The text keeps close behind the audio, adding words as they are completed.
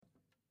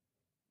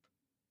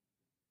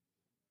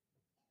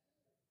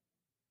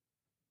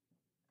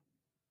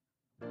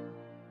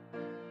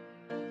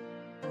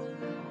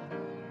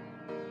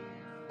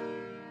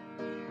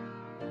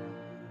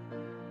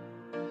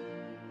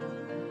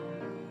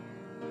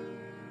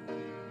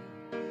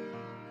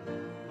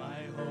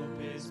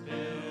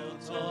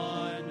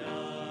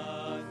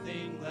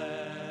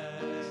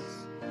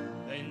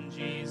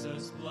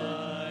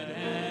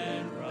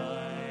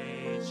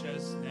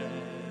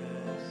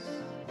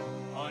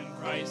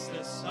Christ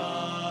the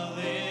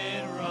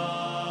solid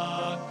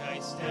rock I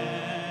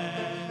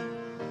stand.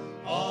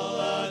 All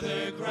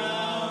other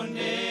ground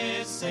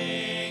is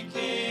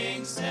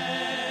sinking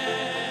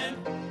sand.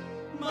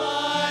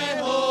 My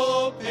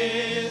hope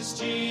is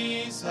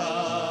Jesus,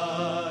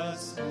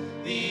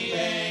 the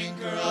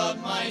anchor of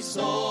my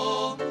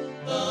soul,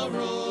 the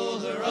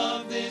ruler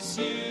of this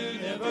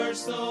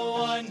universe, the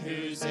one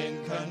who's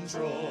in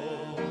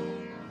control.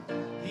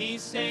 He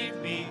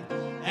saved me,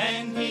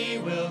 and He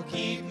will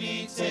keep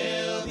me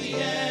till the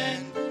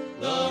end.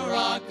 The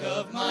rock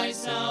of my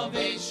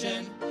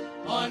salvation,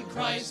 on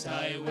Christ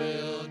I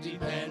will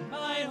depend.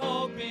 My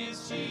hope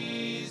is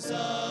Jesus.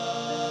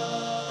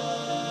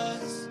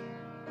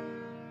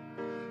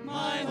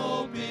 My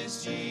hope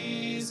is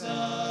Jesus.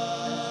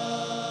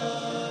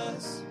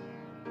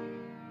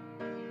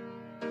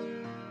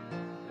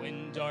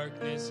 When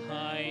darkness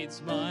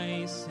hides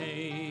my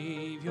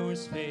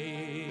Savior's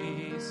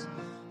face,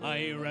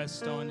 I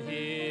rest on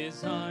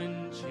His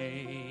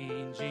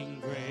unchanging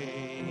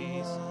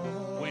grace.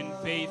 When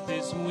faith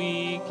is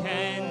weak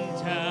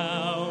and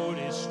doubt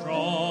is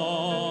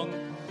strong,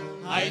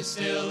 I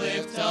still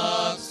lift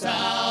up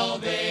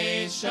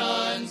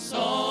salvation's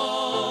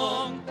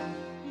song.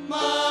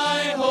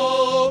 My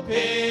hope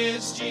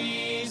is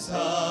Jesus,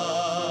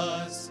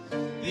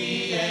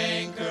 the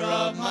anchor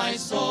of my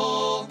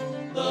soul,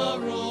 the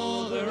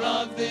ruler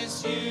of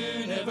this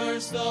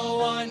universe, the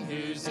one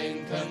who's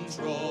in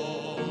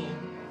control.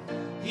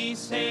 He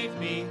saved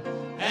me,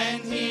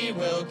 and He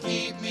will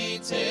keep me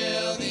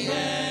till the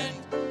end.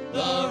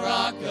 The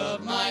rock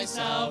of my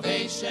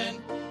salvation,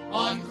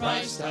 on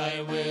Christ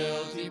I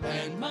will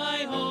depend.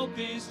 My hope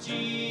is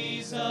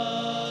Jesus.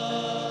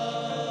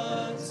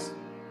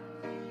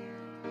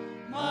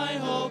 My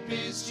hope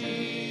is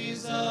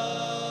Jesus.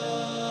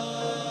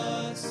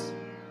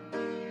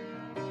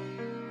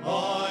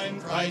 On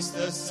Christ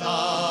the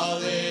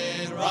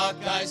solid rock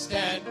I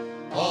stand.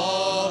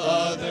 All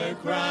other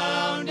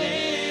ground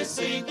is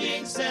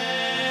sinking sand.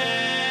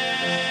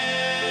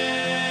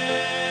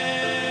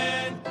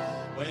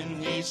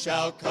 When He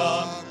shall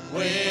come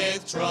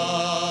with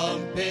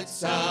trumpet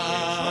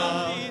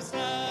sound,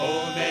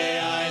 oh, may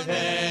I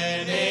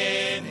then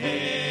in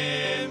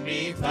Him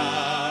be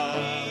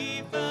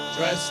found,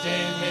 dressed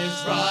in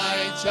His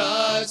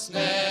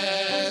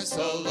righteousness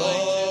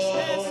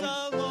alone,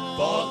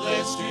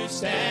 faultless to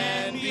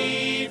stand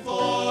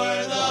before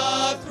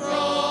the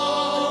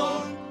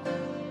throne.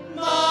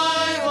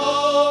 My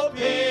hope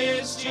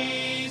is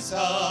Jesus,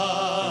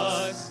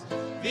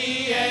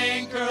 the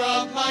anchor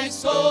of my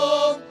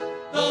soul,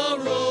 the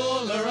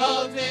ruler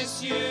of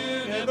this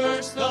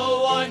universe, the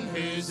one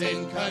who's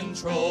in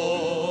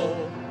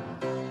control.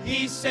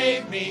 He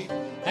saved me,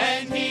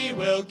 and He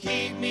will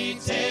keep me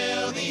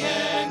till the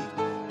end.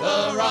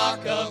 The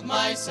rock of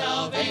my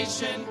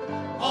salvation,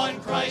 on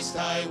Christ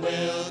I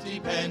will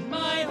depend.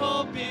 My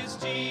hope is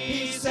Jesus.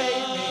 He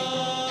saved me,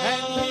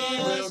 and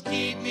He will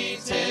keep me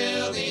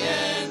till the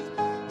end.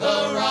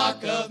 The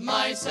rock of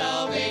my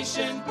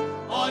salvation,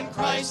 on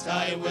Christ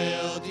I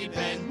will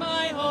depend.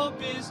 My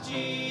hope is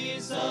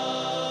Jesus.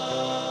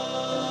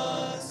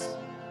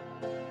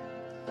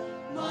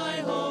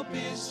 My hope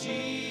is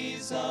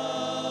Jesus.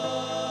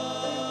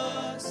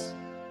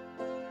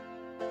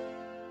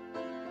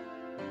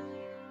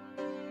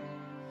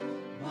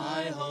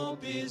 My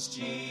hope is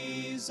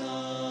Jesus.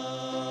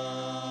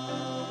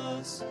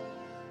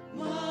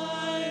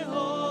 My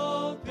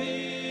hope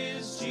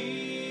is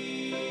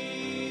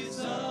Jesus.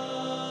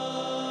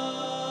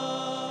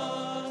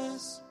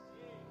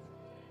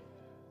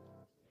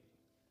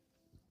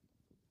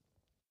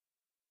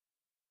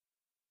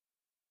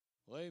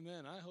 Well,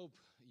 amen. I hope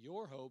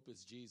your hope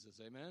is Jesus.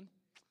 Amen.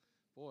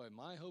 Boy,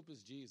 my hope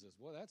is Jesus.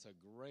 Boy, that's a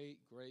great,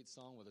 great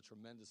song with a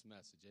tremendous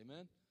message.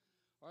 Amen.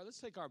 All right,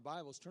 let's take our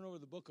Bibles. Turn over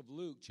to the book of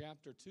Luke,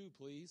 chapter 2,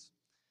 please.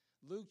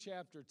 Luke,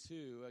 chapter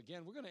 2.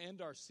 Again, we're going to end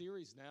our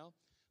series now.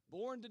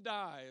 Born to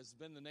Die has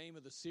been the name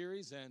of the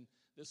series, and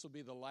this will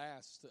be the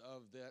last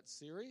of that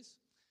series.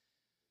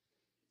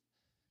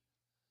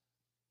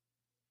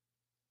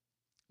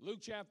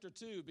 Luke, chapter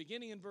 2,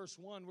 beginning in verse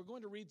 1. We're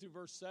going to read through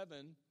verse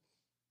 7.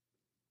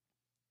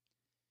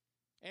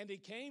 And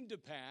it came to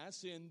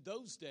pass in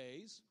those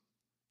days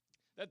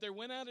that there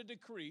went out a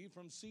decree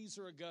from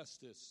Caesar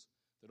Augustus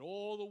that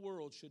all the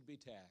world should be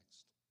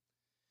taxed.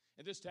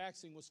 And this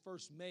taxing was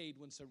first made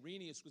when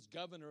Cyrenius was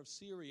governor of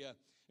Syria,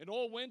 and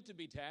all went to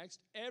be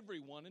taxed,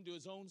 everyone into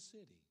his own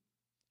city.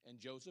 And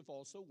Joseph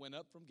also went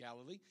up from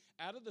Galilee,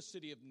 out of the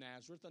city of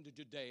Nazareth unto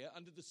Judea,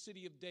 unto the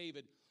city of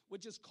David,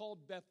 which is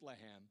called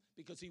Bethlehem,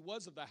 because he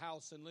was of the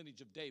house and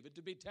lineage of David,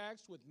 to be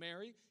taxed with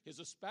Mary, his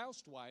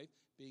espoused wife,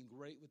 being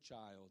great with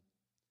child.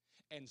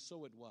 And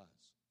so it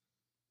was,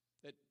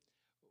 that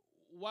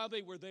while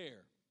they were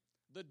there,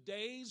 the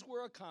days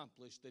were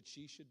accomplished that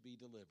she should be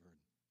delivered.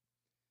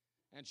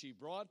 And she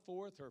brought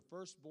forth her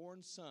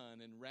firstborn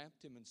son, and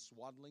wrapped him in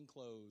swaddling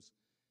clothes,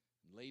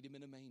 and laid him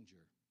in a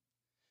manger,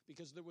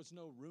 because there was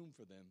no room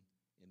for them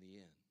in the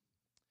inn.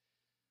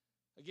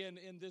 Again,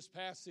 in this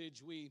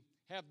passage, we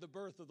have the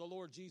birth of the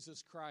Lord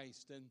Jesus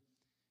Christ. And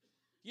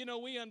You know,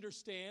 we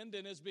understand,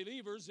 and as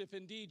believers, if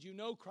indeed you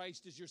know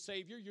Christ as your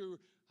Savior, you're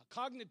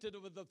cognitive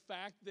of the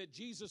fact that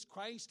Jesus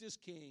Christ is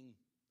King.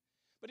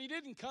 But he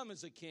didn't come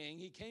as a king,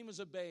 he came as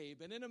a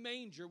babe, and in a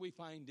manger we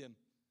find him.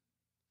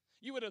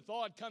 You would have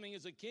thought coming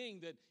as a king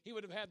that he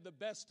would have had the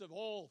best of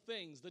all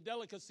things, the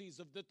delicacies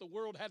that the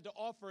world had to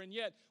offer, and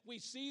yet we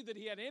see that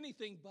he had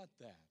anything but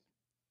that.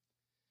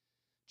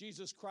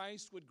 Jesus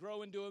Christ would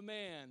grow into a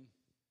man.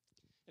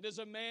 And as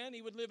a man,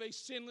 he would live a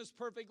sinless,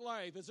 perfect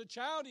life. As a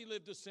child, he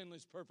lived a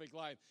sinless, perfect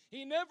life.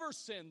 He never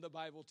sinned, the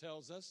Bible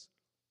tells us.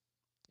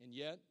 And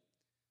yet,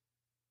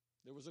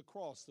 there was a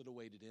cross that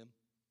awaited him.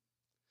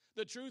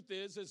 The truth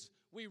is, as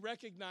we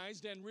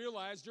recognized and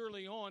realized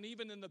early on,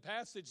 even in the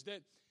passage,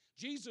 that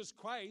Jesus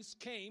Christ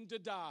came to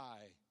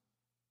die.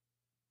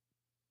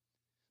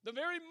 The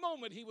very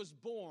moment he was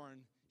born,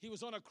 he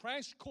was on a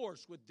crash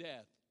course with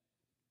death.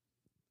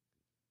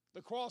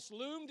 The cross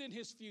loomed in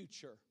his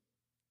future.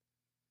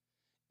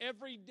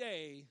 Every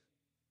day,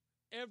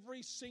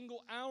 every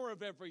single hour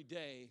of every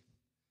day,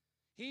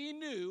 he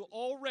knew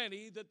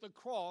already that the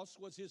cross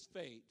was his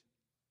fate.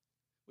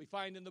 We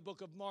find in the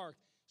book of Mark,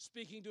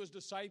 speaking to his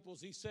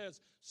disciples, he says,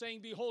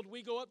 saying, "Behold,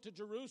 we go up to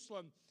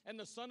Jerusalem, and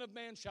the Son of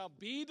Man shall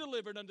be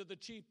delivered unto the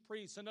chief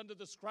priests and unto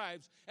the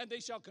scribes, and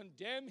they shall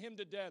condemn him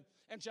to death,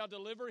 and shall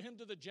deliver him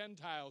to the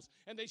Gentiles,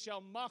 and they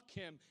shall mock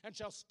him, and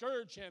shall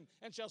scourge him,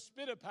 and shall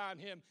spit upon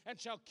him, and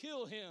shall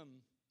kill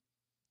him.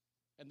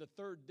 And the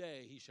third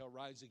day he shall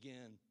rise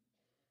again."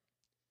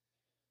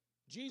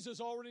 Jesus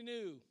already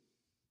knew.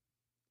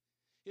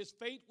 His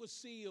fate was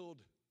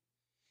sealed.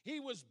 He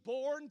was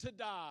born to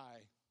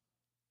die.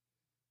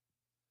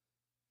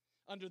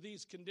 Under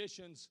these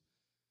conditions,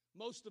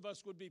 most of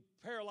us would be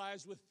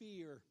paralyzed with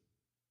fear,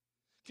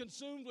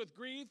 consumed with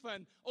grief,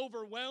 and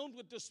overwhelmed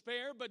with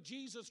despair. But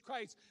Jesus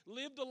Christ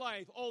lived a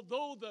life,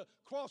 although the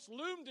cross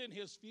loomed in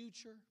his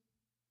future,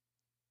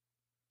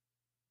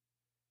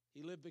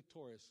 he lived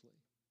victoriously.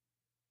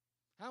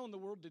 How in the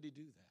world did he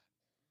do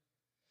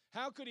that?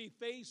 How could he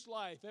face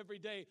life every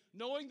day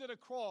knowing that a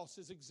cross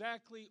is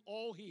exactly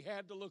all he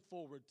had to look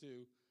forward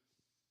to?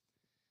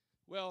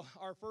 Well,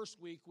 our first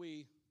week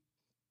we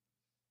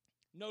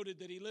noted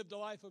that he lived a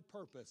life of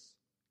purpose.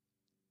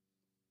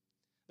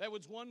 That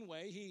was one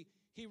way.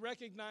 He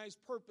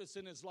recognized purpose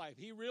in his life.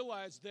 He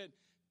realized that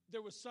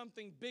there was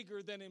something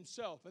bigger than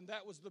himself, and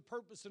that was the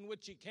purpose in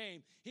which he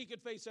came. He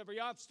could face every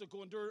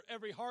obstacle, endure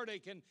every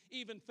heartache, and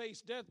even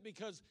face death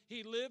because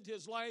he lived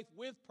his life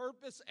with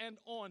purpose and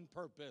on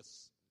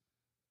purpose.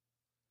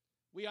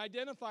 We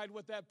identified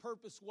what that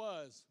purpose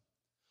was.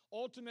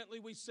 Ultimately,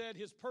 we said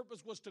his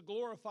purpose was to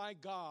glorify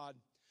God,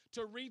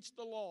 to reach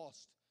the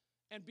lost,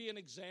 and be an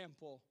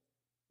example.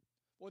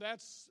 Well,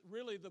 that's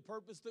really the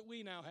purpose that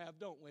we now have,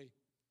 don't we?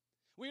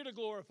 We're to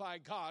glorify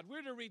God.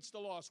 We're to reach the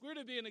lost. We're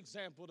to be an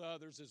example to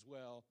others as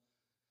well.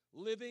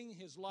 Living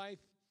his life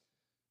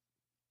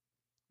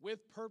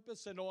with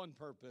purpose and on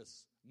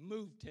purpose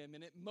moved him,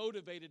 and it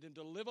motivated him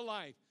to live a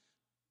life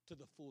to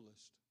the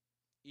fullest,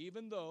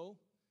 even though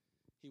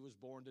he was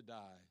born to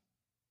die.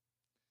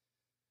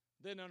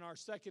 Then in our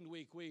second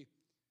week, we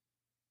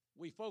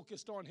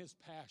focused on his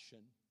passion.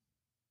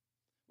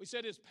 We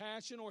said his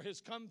passion or his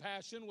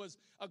compassion was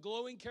a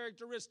glowing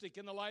characteristic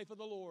in the life of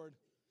the Lord.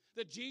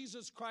 That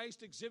Jesus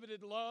Christ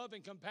exhibited love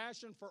and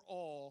compassion for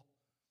all.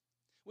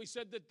 We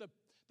said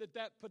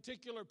that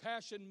particular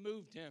passion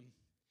moved him.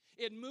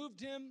 It moved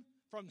him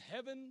from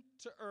heaven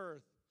to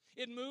earth.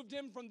 It moved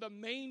him from the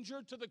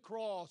manger to the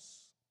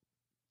cross.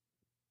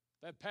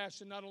 That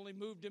passion not only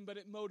moved him, but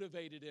it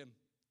motivated him.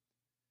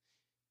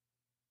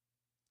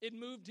 It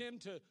moved him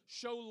to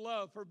show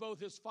love for both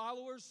his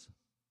followers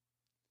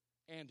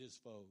and his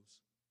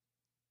foes.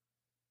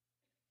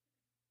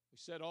 We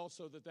said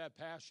also that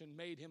passion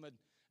made him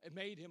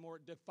or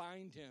it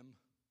defined him.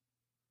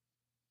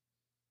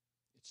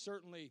 It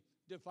certainly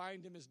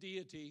defined him as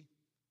deity,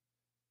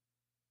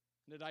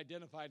 and it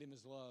identified him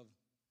as love.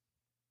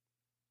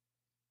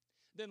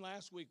 Then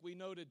last week we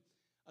noted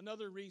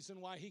another reason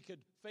why he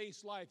could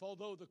face life,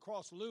 although the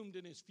cross loomed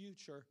in his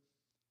future,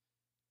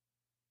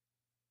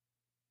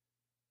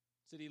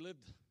 is that he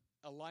lived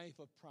a life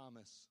of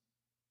promise.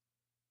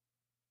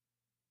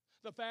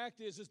 The fact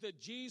is that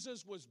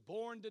Jesus was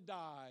born to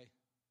die.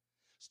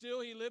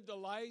 Still, he lived a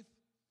life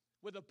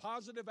with a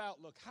positive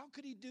outlook. How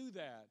could he do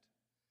that?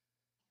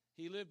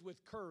 He lived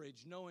with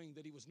courage, knowing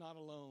that he was not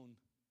alone.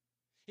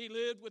 He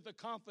lived with the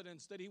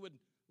confidence that he would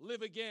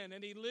live again,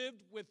 and he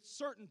lived with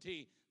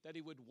certainty that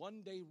he would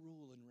one day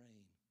rule and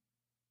reign.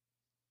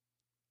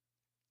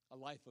 A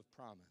life of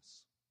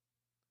promise.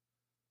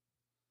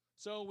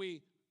 So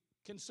we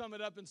can sum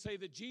it up and say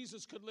that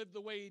Jesus could live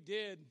the way he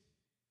did,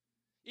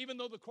 even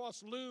though the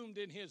cross loomed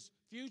in his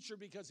future,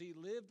 because he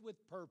lived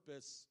with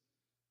purpose,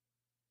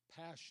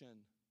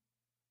 passion,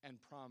 and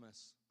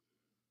promise.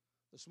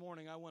 This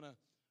morning I want to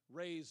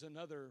raise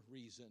another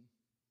reason.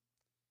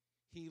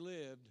 He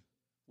lived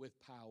with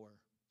power.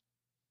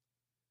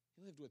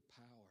 He lived with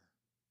power.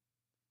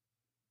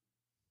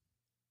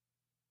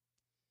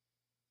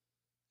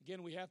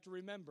 Again, we have to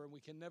remember, and we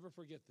can never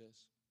forget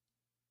this.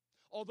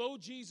 Although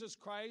Jesus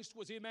Christ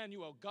was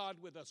Emmanuel,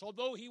 God with us,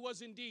 although he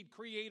was indeed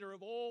creator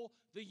of all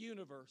the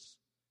universe,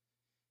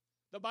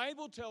 the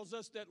Bible tells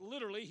us that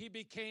literally he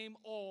became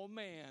all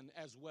man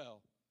as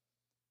well.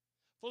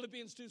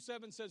 Philippians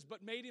 2:7 says,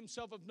 "But made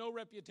himself of no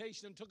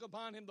reputation and took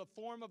upon him the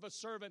form of a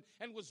servant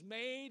and was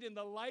made in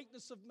the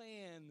likeness of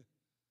man."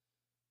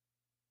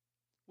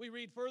 We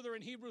read further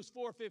in Hebrews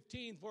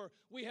 4:15, "For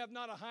we have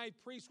not a high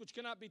priest which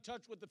cannot be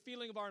touched with the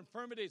feeling of our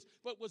infirmities,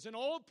 but was in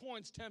all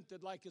points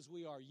tempted like as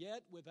we are,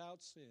 yet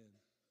without sin."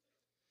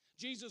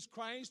 Jesus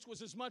Christ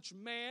was as much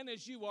man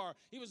as you are.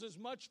 He was as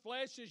much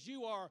flesh as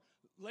you are.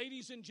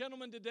 Ladies and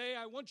gentlemen, today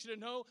I want you to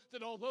know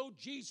that although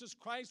Jesus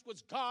Christ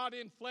was God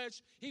in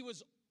flesh, he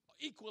was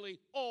equally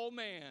all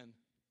man.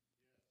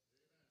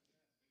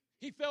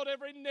 He felt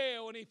every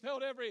nail, and he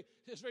felt every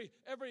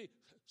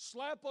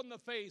slap on the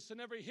face and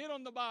every hit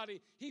on the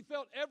body. He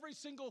felt every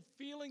single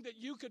feeling that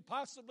you could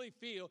possibly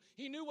feel.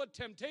 He knew what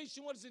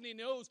temptation was, and he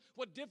knows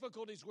what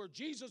difficulties were.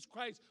 Jesus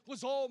Christ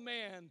was all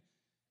man,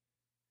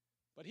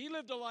 but he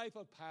lived a life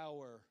of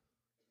power.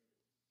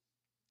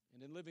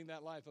 And in living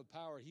that life of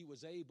power, he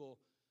was able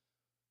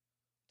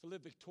to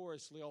live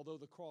victoriously, although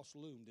the cross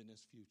loomed in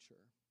his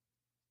future.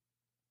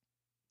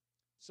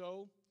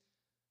 So,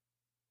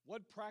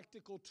 what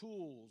practical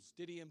tools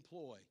did he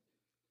employ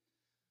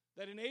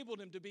that enabled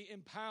him to be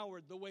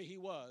empowered the way he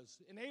was,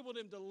 enabled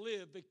him to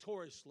live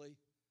victoriously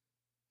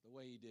the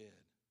way he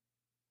did?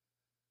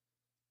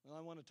 Well,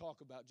 I want to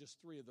talk about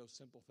just 3 of those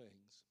simple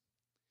things.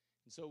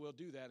 And so we'll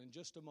do that in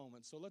just a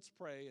moment. So let's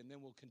pray, and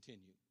then we'll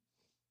continue.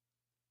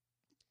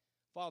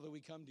 Father,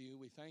 we come to you.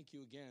 We thank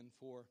you again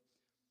for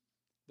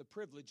the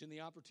privilege and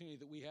the opportunity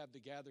that we have to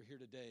gather here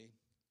today.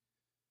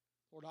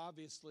 Lord,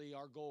 obviously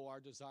our goal, our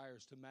desire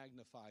is to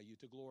magnify you,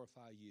 to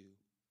glorify you.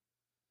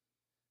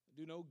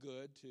 Do no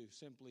good to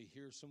simply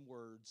hear some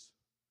words.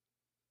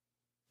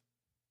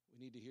 We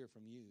need to hear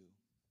from you.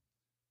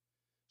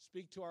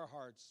 Speak to our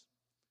hearts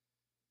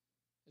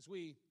as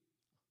we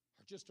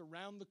are just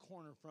around the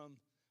corner from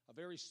a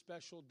very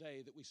special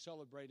day that we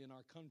celebrate in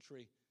our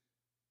country.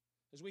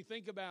 As we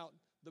think about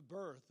the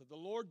birth of the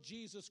Lord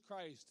Jesus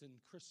Christ and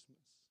Christmas.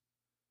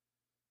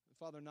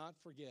 Father, not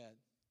forget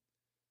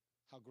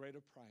how great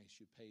a price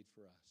you paid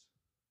for us.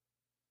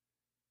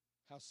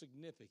 How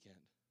significant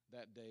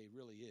that day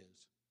really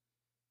is.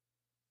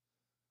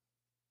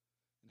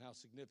 And how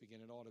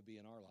significant it ought to be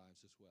in our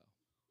lives as well.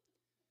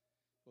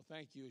 Well,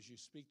 thank you as you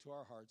speak to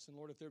our hearts. And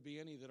Lord, if there be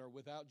any that are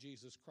without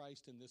Jesus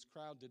Christ in this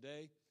crowd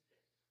today,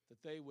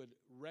 that they would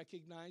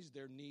recognize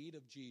their need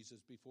of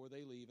Jesus before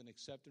they leave and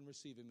accept and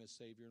receive him as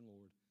Savior and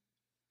Lord.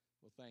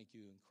 Well, thank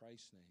you in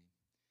Christ's name.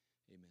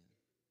 Amen.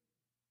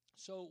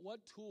 So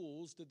what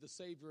tools did the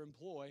Savior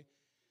employ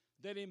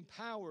that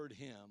empowered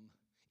him,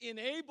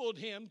 enabled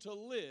him to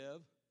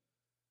live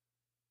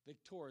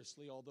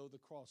victoriously, although the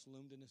cross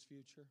loomed in his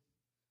future?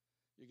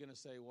 You're going to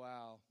say,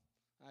 wow,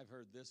 I've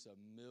heard this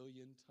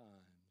 1,000,000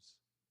 times.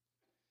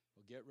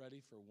 Well, get ready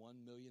for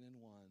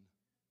 1,000,001.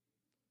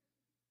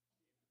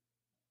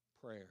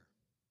 Prayer.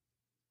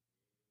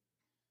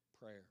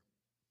 Prayer.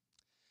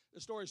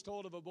 The story is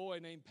told of a boy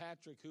named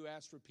Patrick who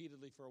asked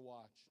repeatedly for a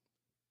watch.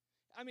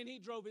 I mean, he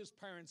drove his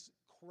parents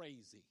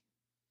crazy.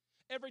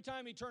 Every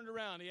time he turned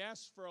around, he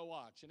asked for a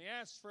watch, and he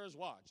asked for his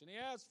watch, and he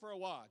asked for a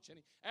watch, and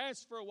he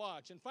asked for a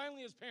watch. And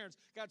finally, his parents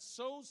got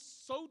so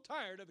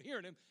tired of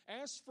hearing him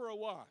ask for a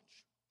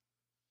watch.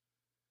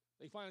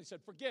 They finally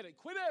said, forget it.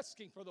 Quit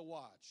asking for the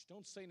watch.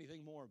 Don't say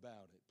anything more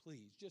about it.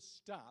 Please, just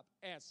stop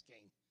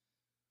asking.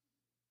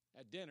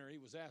 At dinner, he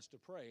was asked to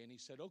pray, and he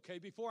said, okay,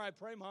 before I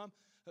pray, Mom,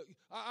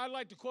 I'd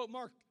like to quote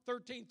Mark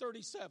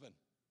 13:37.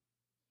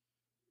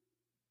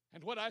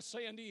 And what I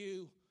say unto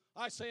you,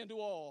 I say unto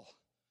all,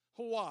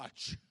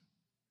 watch.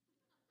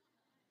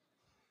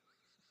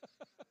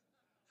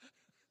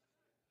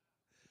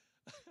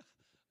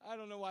 I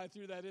don't know why I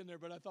threw that in there,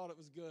 but I thought it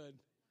was good.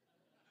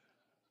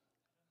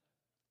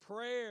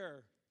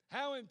 Prayer.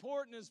 How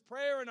important is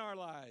prayer in our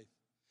life?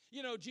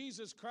 You know,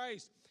 Jesus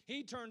Christ,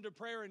 he turned to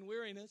prayer in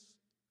weariness.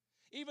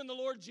 Even the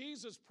Lord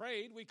Jesus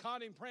prayed. We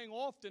caught him praying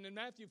often in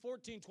Matthew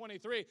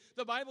 14:23.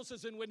 The Bible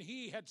says, and when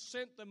he had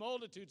sent the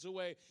multitudes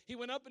away, he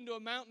went up into a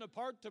mountain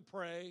apart to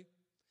pray.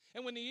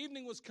 And when the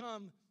evening was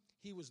come,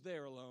 he was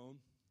there alone.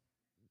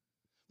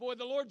 Boy,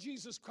 the Lord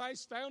Jesus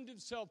Christ found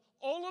himself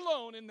all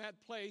alone in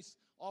that place.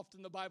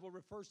 Often the Bible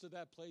refers to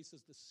that place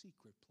as the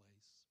secret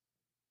place.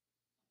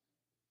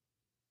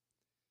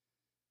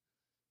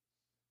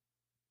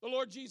 The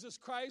Lord Jesus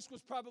Christ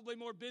was probably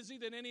more busy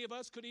than any of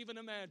us could even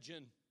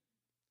imagine.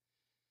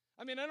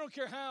 I mean, I don't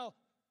care how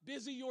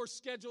busy your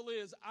schedule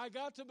is. I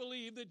got to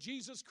believe that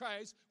Jesus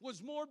Christ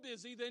was more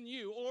busy than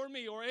you or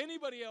me or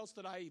anybody else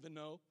that I even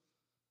know.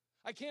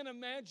 I can't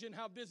imagine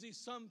how busy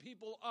some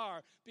people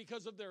are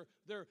because of their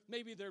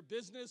maybe their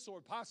business or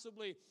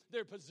possibly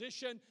their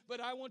position. But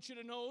I want you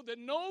to know that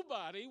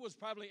nobody was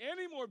probably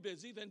any more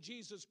busy than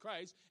Jesus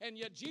Christ. And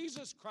yet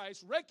Jesus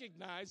Christ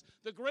recognized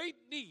the great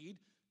need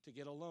to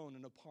get alone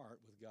and apart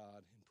with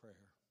God in prayer.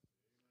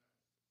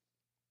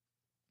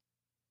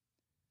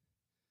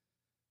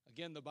 A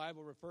Again, the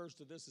Bible refers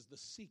to this as the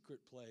secret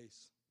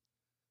place.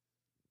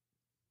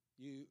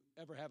 You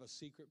ever have a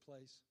secret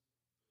place?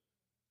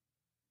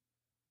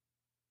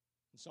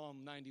 In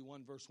Psalm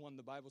 91, verse 1,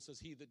 the Bible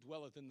says, "He that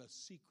dwelleth in the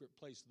secret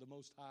place of the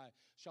Most High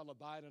shall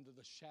abide under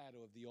the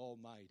shadow of the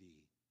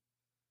Almighty."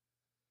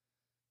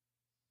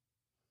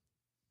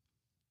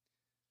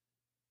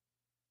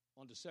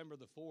 On December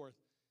the 4th,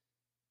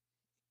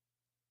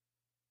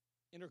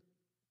 in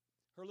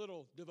her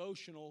little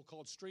devotional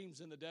called Streams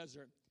in the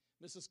Desert,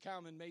 Mrs.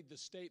 Cowman made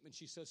this statement.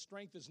 She says,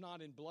 "Strength is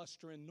not in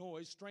bluster and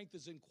noise. Strength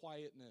is in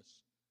quietness.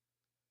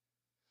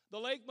 The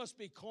lake must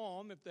be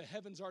calm if the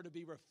heavens are to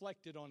be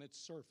reflected on its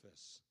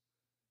surface.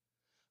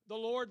 The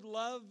Lord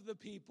loved the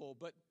people,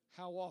 but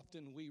how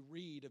often we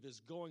read of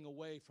his going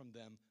away from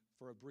them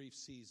for a brief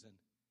season.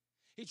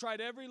 He tried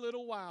every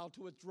little while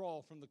to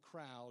withdraw from the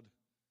crowd.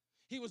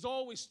 He was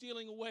always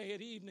stealing away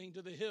at evening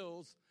to the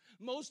hills.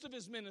 Most of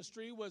his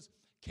ministry was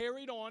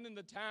carried on in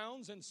the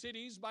towns and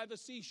cities by the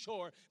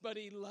seashore, but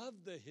he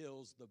loved the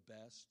hills the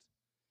best.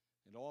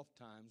 And oft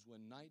times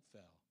when night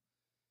fell,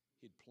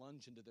 he'd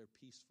plunge into their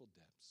peaceful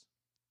depths.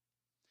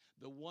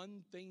 The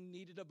one thing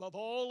needed above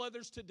all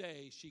others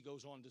today," she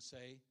goes on to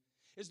say,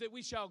 "is that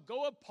we shall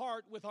go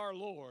apart with our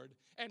Lord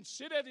and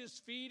sit at his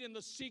feet in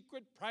the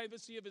secret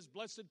privacy of his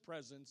blessed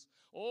presence.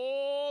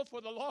 Oh,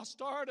 for the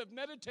lost art of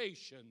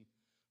meditation.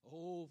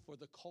 Oh, for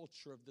the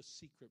culture of the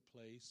secret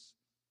place.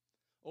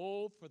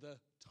 Oh, for the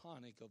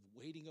tonic of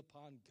waiting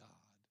upon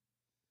God."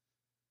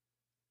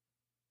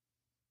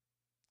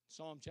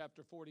 Psalm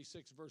chapter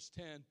 46, verse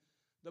 10,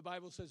 the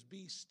Bible says,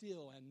 "Be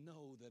still and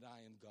know that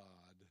I am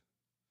God.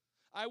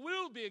 I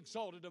will be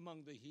exalted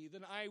among the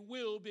heathen. I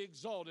will be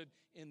exalted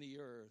in the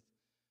earth."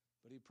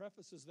 But he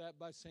prefaces that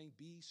by saying,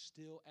 "Be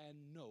still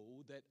and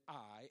know that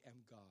I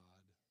am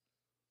God."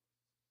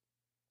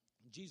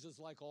 Jesus,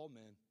 like all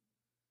men,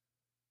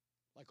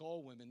 like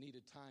all women,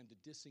 needed time to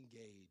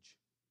disengage.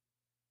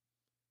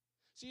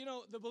 See,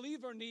 the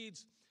believer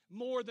needs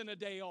more than a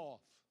day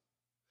off.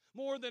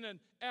 More than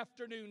an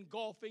afternoon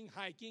golfing,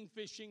 hiking,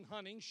 fishing,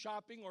 hunting,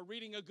 shopping, or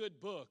reading a good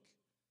book.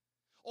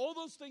 All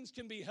those things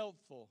can be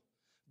helpful,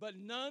 but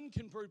none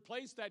can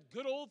replace that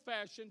good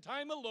old-fashioned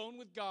time alone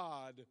with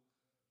God.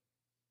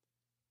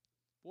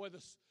 Boy,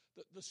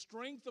 the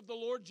strength of the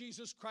Lord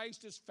Jesus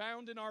Christ is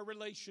found in our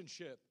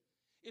relationship.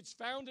 It's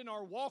found in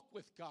our walk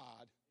with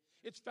God.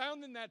 It's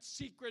found in that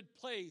secret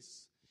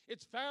place.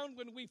 It's found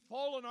when we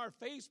fall on our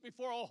face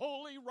before a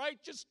holy,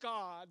 righteous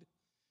God.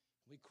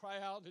 We cry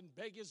out and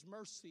beg his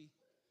mercy.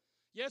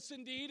 Yes,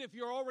 indeed, if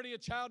you're already a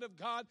child of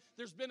God,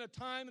 there's been a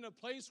time and a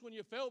place when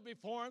you fell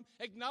before him,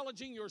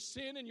 acknowledging your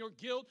sin and your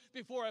guilt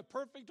before a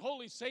perfect,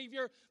 holy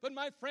Savior. But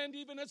my friend,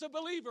 even as a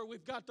believer,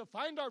 we've got to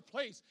find our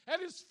place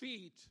at his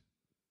feet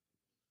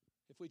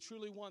if we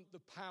truly want the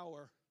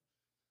power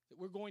that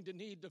we're going to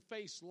need to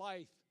face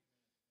life,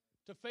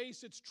 to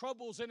face its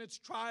troubles and its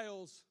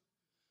trials,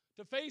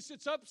 to face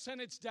its ups and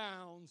its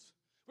downs.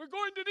 We're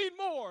going to need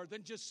more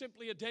than just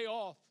simply a day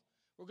off.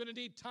 We're going to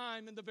need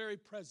time in the very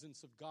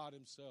presence of God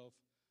himself.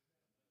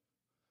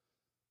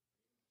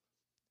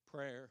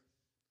 Prayer.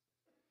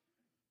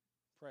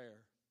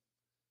 Prayer.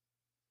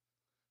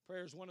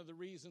 Prayer is one of the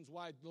reasons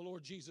why the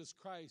Lord Jesus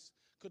Christ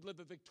could live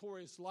a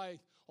victorious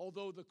life,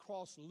 although the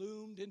cross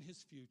loomed in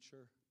his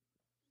future.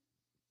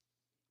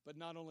 But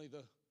not only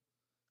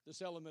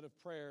this element of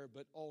prayer,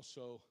 but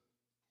also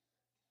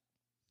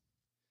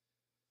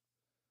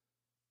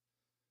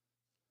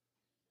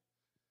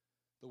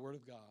the Word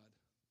of God.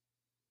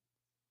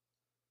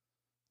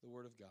 The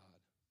Word of God.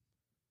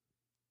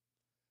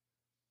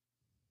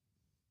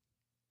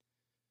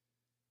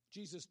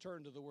 Jesus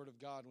turned to the Word of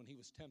God when he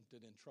was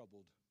tempted and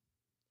troubled.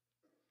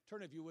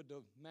 Turn, if you would,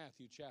 to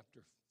Matthew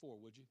chapter 4,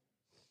 would you?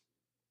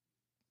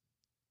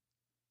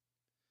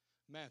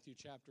 Matthew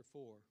chapter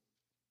 4.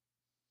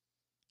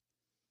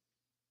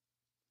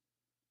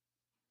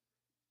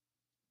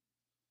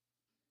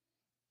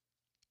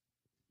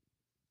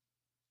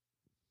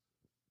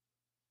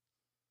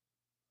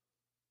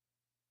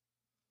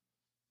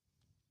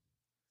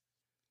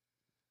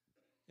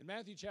 In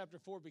Matthew chapter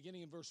 4,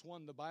 beginning in verse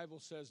 1, the Bible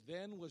says,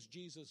 "Then was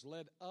Jesus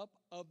led up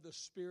of the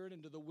Spirit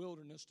into the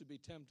wilderness to be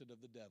tempted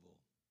of the devil.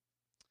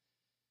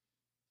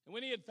 And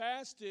when he had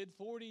fasted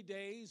 40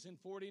 days and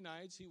 40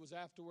 nights, he was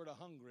afterward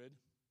a-hungered.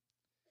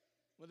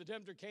 When the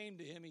tempter came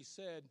to him, he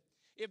said,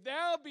 'If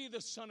thou be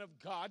the Son of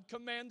God,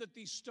 command that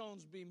these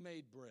stones be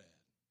made bread.'"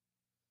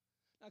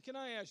 Now, can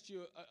I ask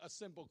you a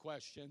simple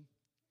question?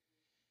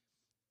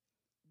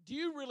 Do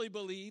you really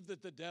believe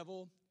that the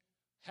devil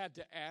had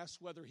to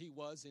ask whether he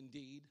was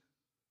indeed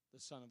the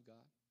Son of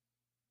God?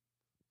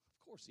 Of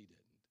course he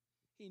didn't.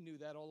 He knew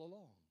that all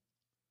along.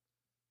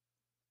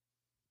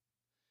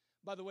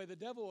 By the way, the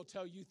devil will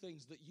tell you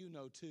things that you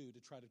know too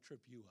to try to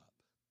trip you up.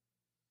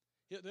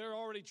 They're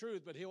already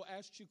truth, but he'll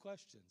ask you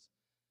questions.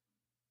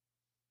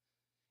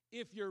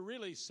 If you're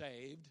really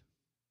saved,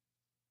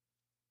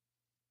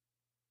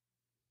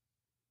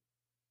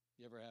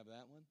 you ever have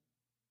that one?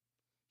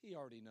 He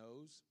already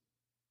knows.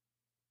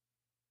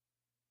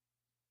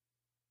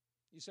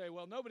 You say,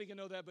 well, nobody can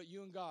know that but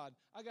you and God.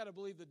 I got to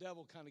believe the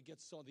devil kind of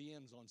gets on the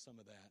ends on some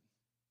of that.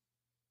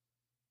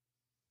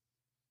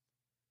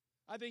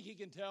 I think he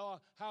can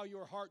tell how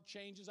your heart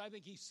changes. I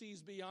think he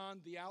sees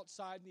beyond the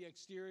outside and the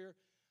exterior.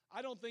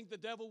 I don't think the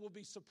devil will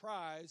be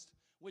surprised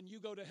when you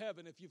go to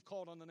heaven if you've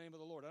called on the name of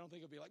the Lord. I don't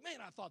think he'll be like, man,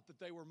 I thought that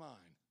they were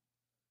mine.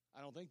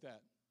 I don't think that.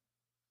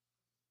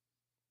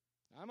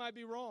 I might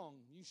be wrong.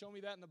 You show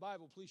me that in the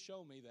Bible, please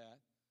show me that.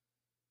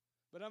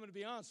 But I'm going to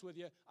be honest with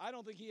you, I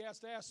don't think he has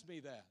to ask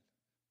me that.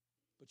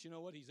 But you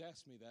know what? He's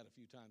asked me that a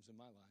few times in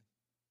my life.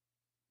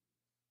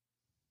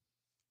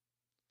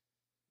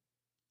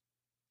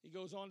 He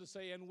goes on to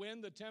say, and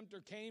when the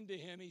tempter came to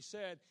him, he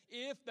said,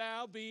 if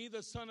thou be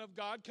the Son of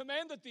God,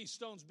 command that these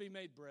stones be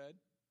made bread.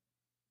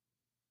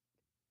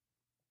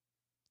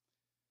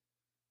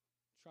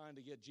 Trying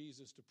to get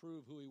Jesus to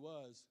prove who he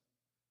was.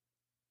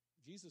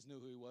 Jesus knew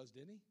who he was,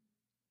 didn't he?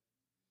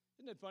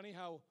 Isn't it funny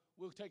how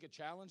we'll take a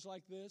challenge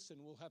like this and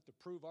we'll have to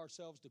prove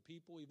ourselves to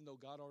people even though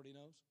God already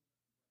knows?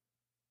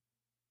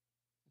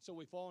 And so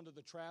we fall into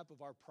the trap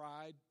of our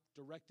pride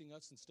directing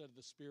us instead of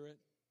the Spirit.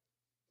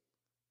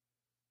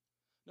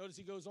 Notice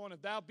he goes on,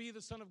 if thou be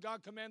the Son of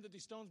God, command that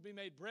these stones be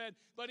made bread.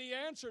 But he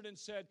answered and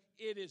said,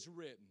 it is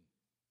written,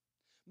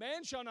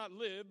 man shall not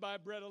live by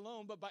bread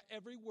alone, but by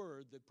every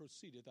word that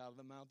proceedeth out of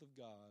the mouth of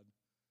God.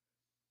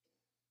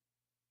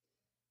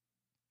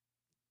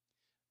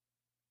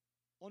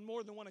 On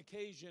more than one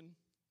occasion,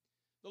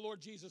 the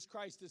Lord Jesus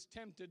Christ is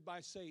tempted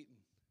by Satan.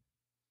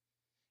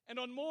 And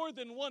on more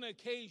than one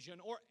occasion,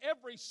 or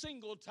every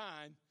single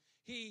time,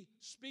 he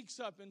speaks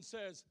up and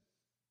says,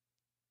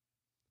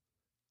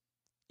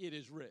 it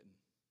is written.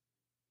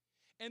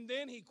 And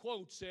then he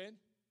quotes it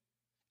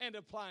and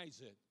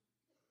applies it.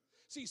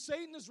 See,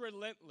 Satan is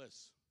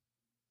relentless.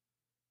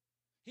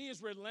 He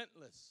is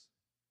relentless.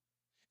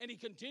 And he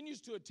continues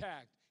to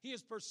attack. He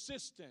is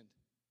persistent.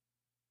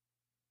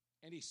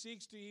 And he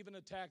seeks to even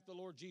attack the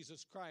Lord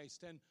Jesus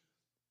Christ. And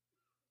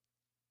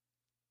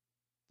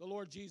the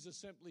Lord Jesus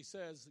simply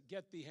says,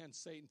 get thee hence,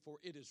 Satan, for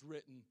it is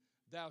written,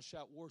 thou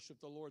shalt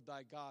worship the Lord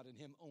thy God, and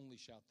him only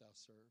shalt thou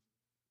serve.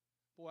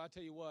 Boy, I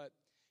tell you what,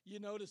 you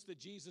notice that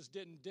Jesus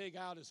didn't dig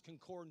out his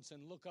concordance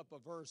and look up a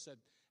verse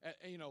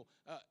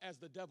as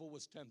the devil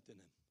was tempting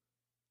him.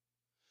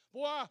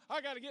 Boy,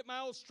 I got to get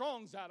my old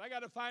Strongs out. I got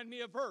to find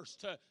me a verse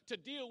to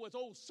deal with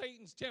old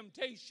Satan's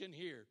temptation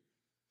here.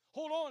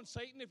 Hold on,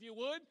 Satan, if you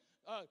would.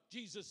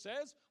 Jesus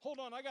says, hold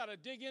on, I got to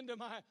dig into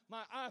my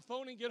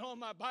iPhone and get on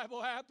my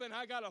Bible app, and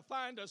I got to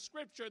find a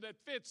scripture that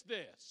fits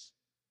this.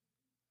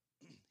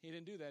 He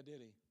didn't do that,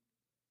 did he?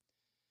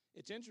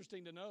 It's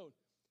interesting to note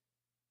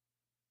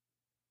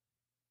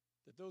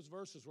that those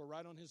verses were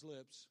right on his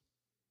lips.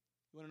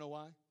 You want to know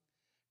why?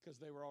 Because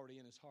they were already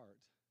in his heart.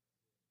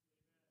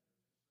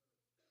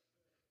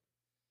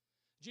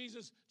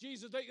 Jesus,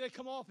 they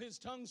come off his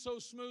tongue so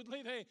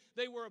smoothly.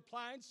 They were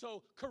applied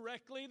so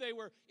correctly. They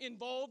were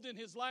involved in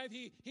his life.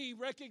 He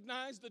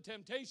recognized the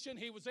temptation.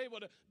 He was able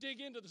to dig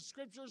into the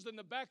scriptures in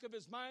the back of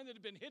his mind that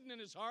had been hidden in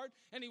his heart,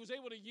 and he was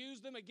able to use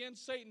them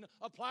against Satan,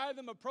 apply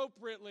them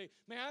appropriately.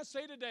 May I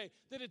say today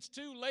that it's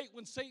too late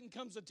when Satan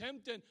comes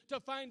attempting to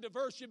find a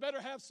verse. You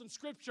better have some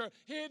scripture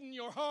hidden in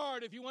your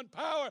heart if you want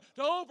power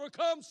to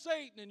overcome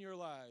Satan in your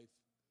life.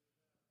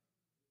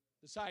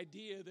 This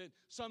idea that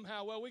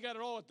somehow, well, we got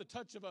it all at the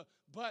touch of a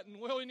button.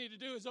 All we need to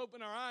do is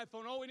open our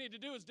iPhone. All we need to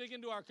do is dig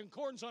into our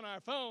concordance on our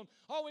phone.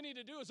 All we need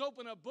to do is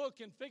open a book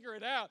and figure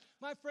it out.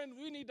 My friend,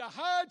 we need to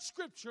hide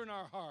Scripture in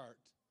our heart.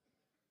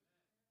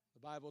 The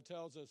Bible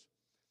tells us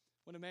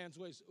when a man's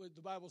ways,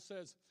 the Bible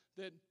says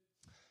that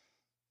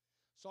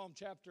Psalm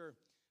chapter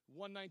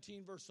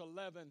 119, verse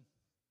 11,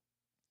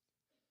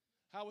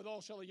 how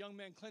withal shall a young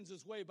man cleanse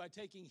his way? By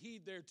taking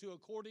heed thereto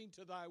according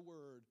to thy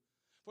word.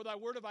 For thy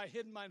word have I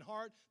hid in mine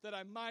heart, that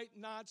I might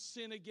not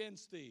sin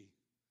against thee.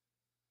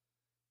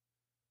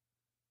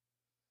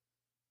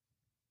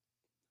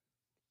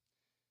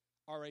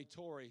 R.A.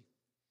 Torrey,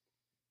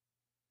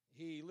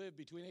 he lived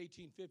between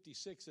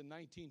 1856 and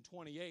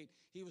 1928.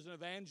 He was an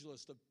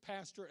evangelist, a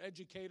pastor,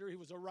 educator. He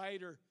was a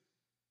writer.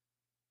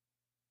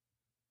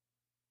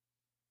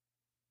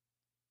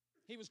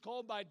 He was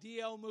called by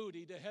D.L.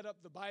 Moody to head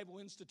up the Bible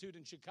Institute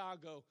in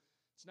Chicago.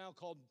 It's now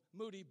called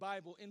Moody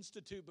Bible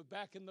Institute, but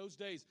back in those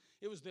days,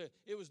 it was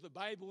the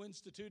Bible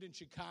Institute in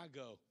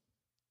Chicago.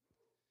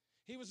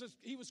 He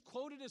was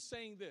quoted as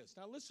saying this.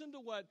 Now listen to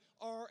what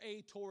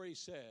R.A. Torrey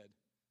said,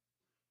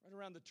 right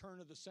around the turn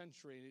of the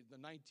century, the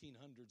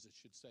 1900s, it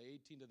should say,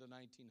 18 to the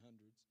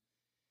 1900s.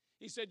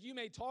 He said, you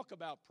may talk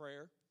about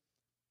prayer,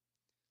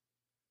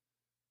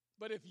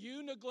 but if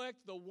you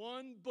neglect the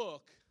one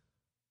book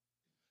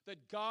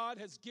that God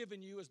has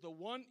given you as the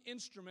one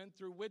instrument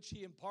through which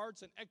He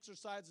imparts and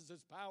exercises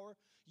His power,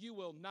 you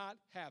will not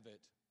have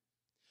it.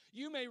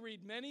 You may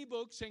read many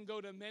books and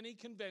go to many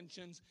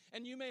conventions,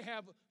 and you may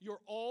have your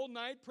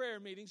all-night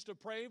prayer meetings to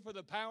pray for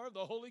the power of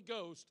the Holy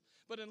Ghost,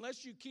 but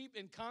unless you keep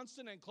in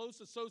constant and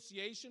close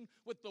association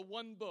with the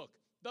one book,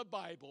 the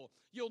Bible,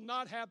 you'll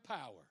not have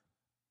power.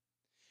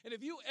 And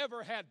if you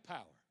ever had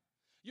power,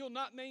 You'll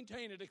not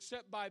maintain it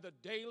except by the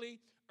daily,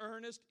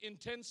 earnest,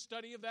 intense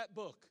study of that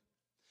book.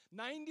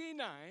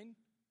 99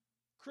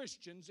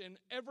 Christians in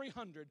every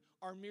 100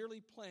 are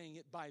merely playing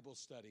at Bible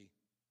study.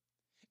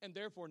 And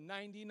therefore,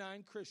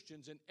 99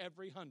 Christians in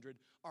every 100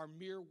 are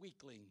mere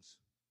weaklings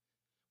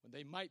when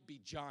they might be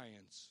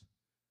giants,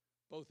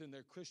 both in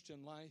their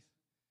Christian life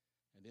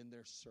and in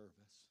their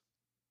service.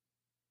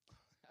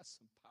 That's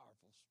some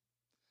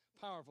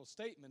powerful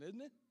statement,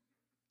 isn't it?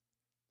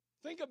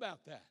 Think about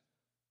that.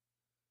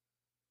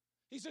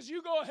 He says,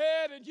 you go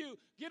ahead and you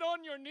get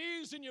on your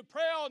knees and you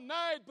pray all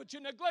night, but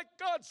you neglect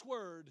God's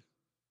word.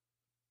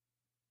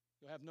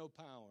 You'll have no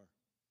power.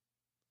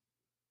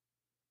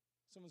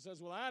 Someone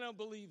says, well, I don't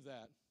believe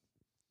that.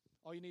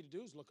 All you need to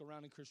do is look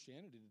around in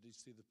Christianity to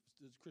see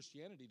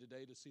Christianity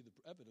today to see the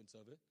evidence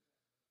of it.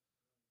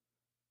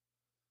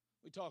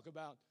 We talk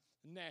about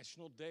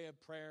National Day of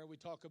Prayer. We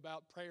talk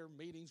about prayer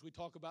meetings. We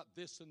talk about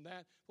this and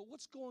that. But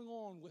what's going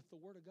on with the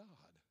Word of God?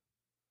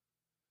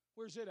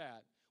 Where's it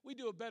at? We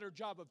do a better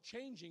job of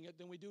changing it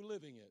than we do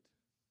living it.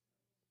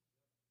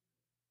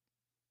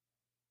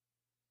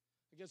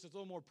 I guess it's a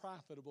little more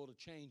profitable to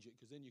change it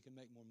because then you can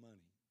make more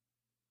money.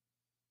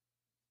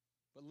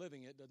 But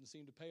living it doesn't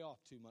seem to pay off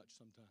too much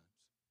sometimes.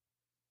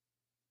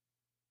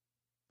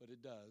 But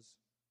it does.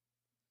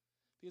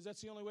 Because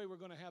that's the only way we're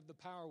going to have the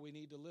power we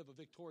need to live a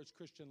victorious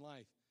Christian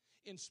life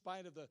in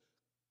spite of the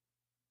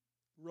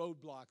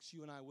roadblocks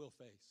you and I will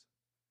face.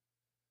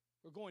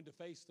 We're going to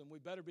face them. We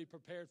better be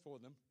prepared for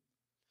them.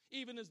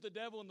 Even as the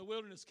devil in the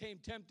wilderness came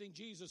tempting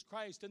Jesus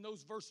Christ and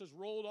those verses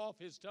rolled off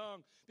his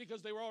tongue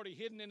because they were already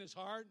hidden in his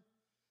heart.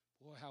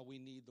 Boy, how we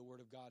need the Word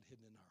of God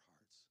hidden in our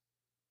hearts.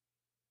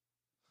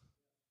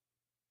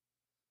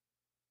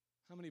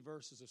 How many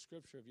verses of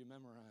Scripture have you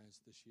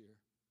memorized this year?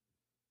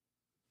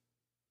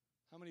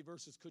 How many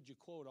verses could you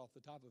quote off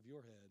the top of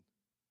your head?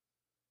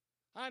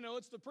 I know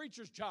it's the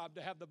preacher's job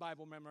to have the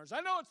Bible memorized.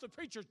 I know it's the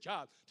preacher's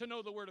job to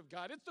know the Word of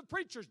God. It's the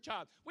preacher's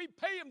job. We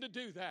pay him to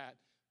do that.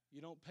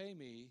 You don't pay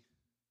me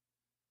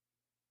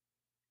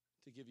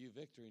to give you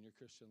victory in your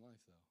Christian life,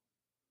 though.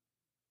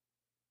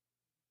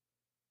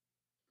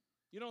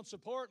 You don't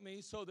support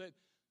me so that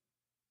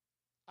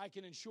I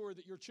can ensure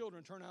that your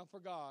children turn out for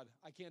God.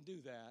 I can't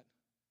do that.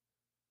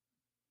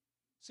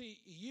 See,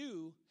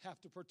 you have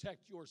to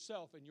protect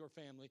yourself and your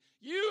family.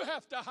 You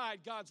have to hide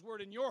God's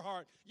word in your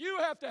heart. You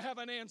have to have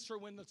an answer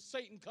when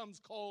Satan comes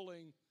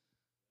calling.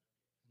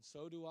 And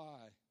so do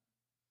I.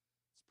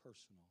 It's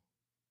personal.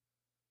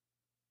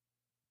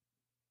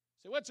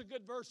 Say, what's a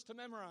good verse to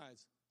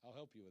memorize? I'll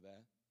help you with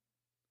that.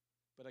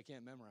 But I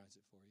can't memorize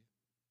it for you.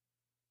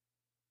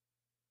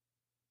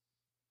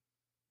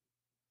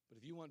 But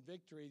if you want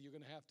victory, you're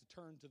going to have to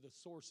turn to the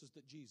sources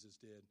that Jesus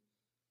did.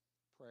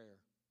 Prayer.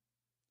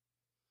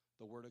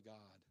 The Word of God.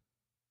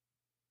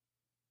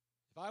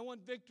 If I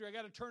want victory, I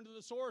got to turn to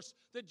the source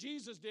that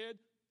Jesus did.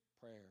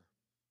 Prayer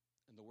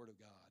and the Word of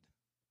God.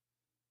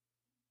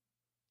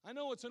 I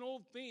know it's an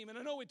old theme, and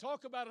I know we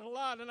talk about it a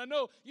lot, and I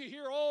know you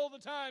hear all the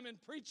time in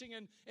preaching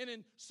and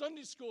in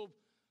Sunday school,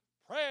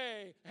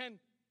 pray and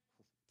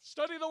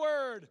study the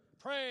Word.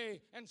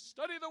 Pray and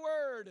study the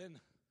Word. And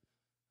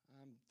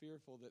I'm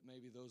fearful that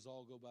maybe those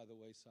all go by the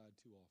wayside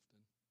too often.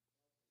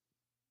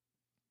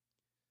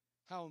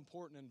 How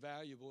important and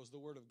valuable is the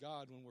Word of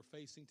God when we're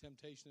facing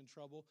temptation and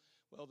trouble?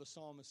 Well, the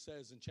psalmist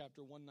says in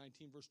chapter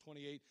 119, verse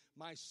 28,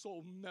 my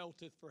soul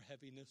melteth for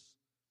heaviness.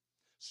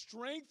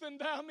 Strengthen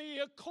thou me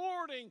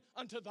according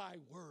unto thy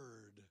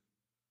word.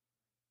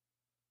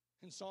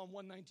 In Psalm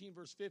 119,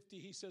 verse 50,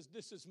 he says,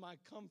 this is my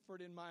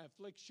comfort in my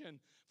affliction,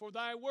 for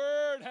thy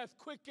word hath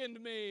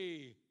quickened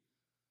me.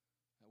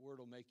 That word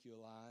will make you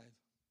alive.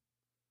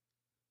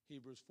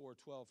 Hebrews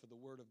 4:12, for the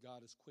word of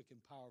God is quick and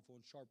powerful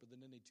and sharper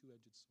than any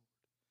two-edged sword,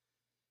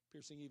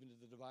 piercing even to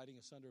the dividing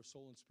asunder of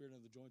soul and spirit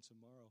and of the joints and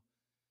marrow,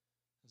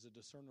 as a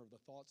discerner of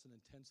the thoughts and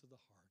intents of the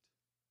heart.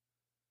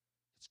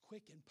 It's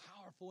quick and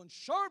powerful and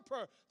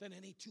sharper than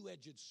any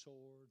two-edged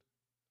sword.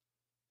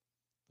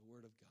 The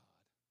Word of God.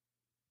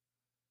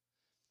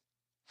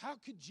 How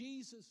could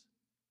Jesus,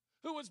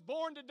 who was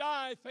born to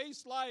die,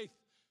 face life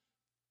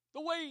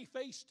the way he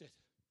faced it,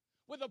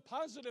 with a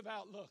positive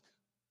outlook?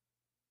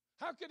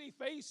 How could he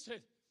face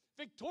it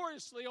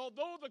victoriously,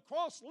 although the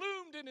cross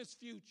loomed in his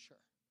future?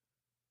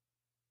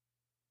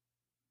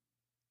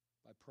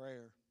 By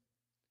prayer,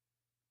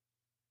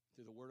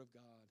 through the Word of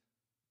God.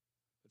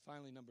 But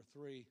finally, number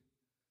 3,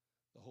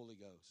 the Holy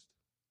Ghost.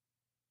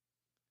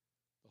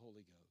 The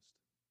Holy Ghost.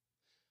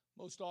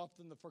 Most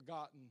often the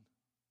forgotten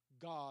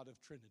God of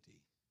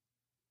Trinity.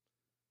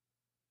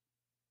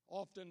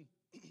 Often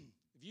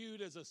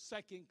viewed as a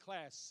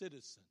second-class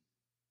citizen.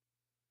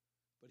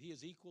 But he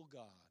is equal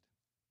God.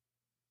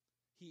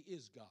 He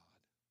is God.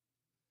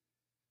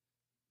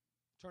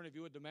 Turn, if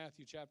you would, to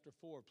Matthew chapter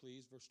 4,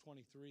 please, verse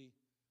 23.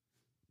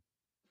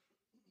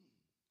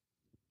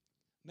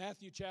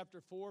 Matthew chapter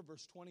 4,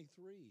 verse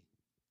 23.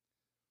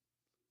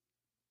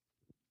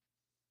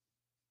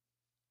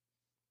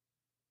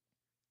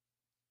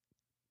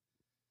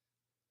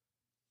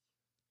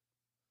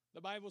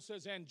 The Bible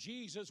says, and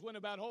Jesus went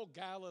about all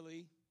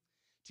Galilee,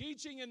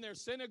 teaching in their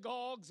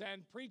synagogues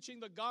and preaching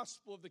the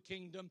gospel of the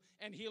kingdom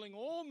and healing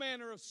all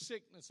manner of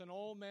sickness and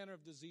all manner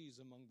of disease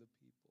among the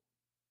people.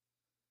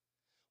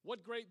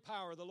 What great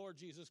power the Lord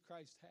Jesus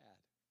Christ had.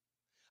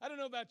 I don't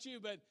know about you,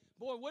 but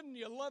boy, wouldn't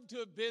you love to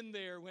have been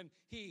there when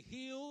he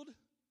healed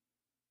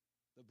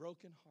the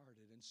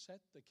brokenhearted and set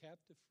the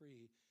captive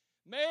free,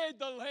 made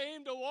the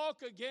lame to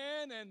walk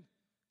again, and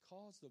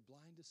caused the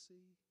blind to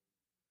see?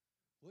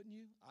 Wouldn't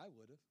you? I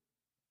would have.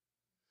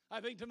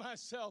 I think to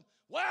myself,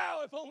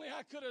 wow, if only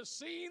I could have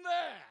seen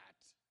that.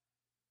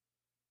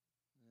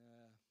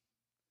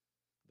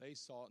 They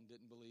saw it and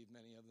didn't believe,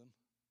 many of them.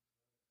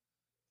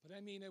 But I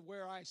mean,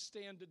 where I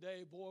stand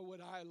today, boy,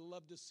 would I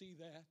love to see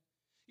that.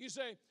 You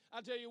say,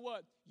 I'll tell you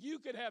what, you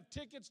could have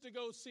tickets to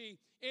go see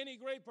any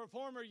great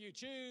performer you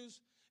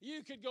choose.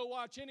 You could go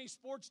watch any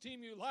sports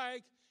team you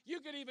like. You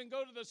could even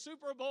go to the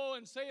Super Bowl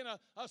and stay in a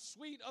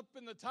suite up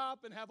in the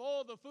top and have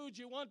all the food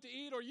you want to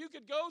eat. Or you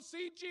could go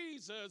see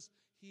Jesus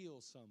heal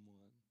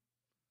someone.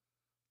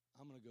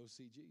 I'm going to go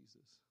see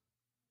Jesus.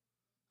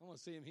 I want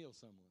to see him heal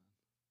someone.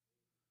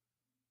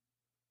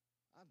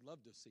 I'd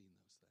love to have seen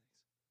those things.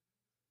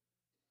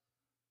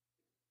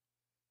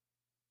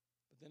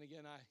 But then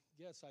again, I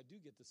guess I do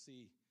get to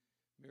see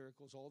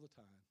miracles all the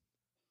time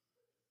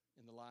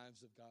in the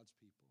lives of God's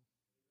people.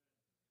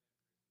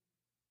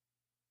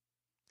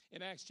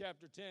 In Acts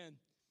chapter 10,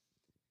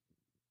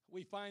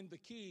 we find the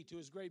key to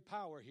his great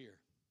power here.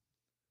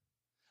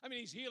 I mean,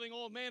 he's healing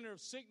all manner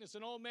of sickness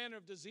and all manner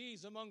of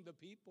disease among the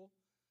people.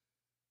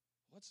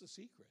 What's the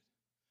secret?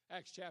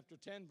 Acts chapter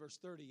 10, verse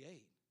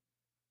 38.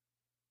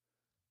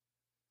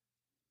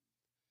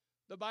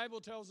 The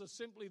Bible tells us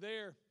simply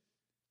there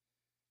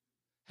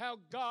how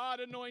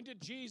God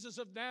anointed Jesus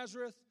of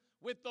Nazareth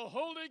with the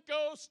Holy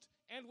Ghost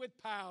and with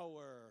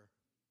power,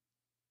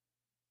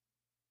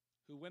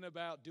 who went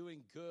about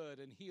doing good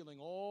and healing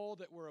all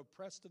that were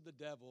oppressed of the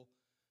devil,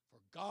 for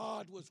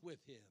God was with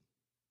him.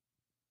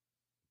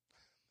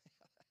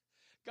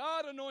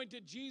 God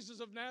anointed Jesus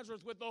of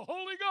Nazareth with the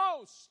Holy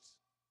Ghost.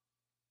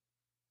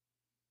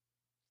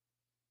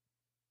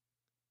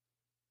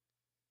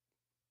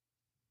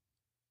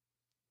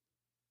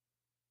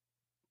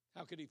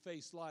 How could he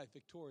face life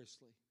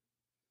victoriously?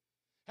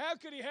 How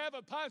could he have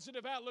a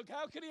positive outlook?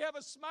 How could he have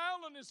a smile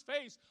on his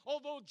face,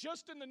 although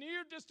just in the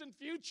near distant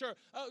future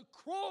a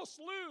cross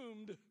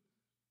loomed? He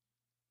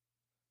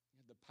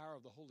had the power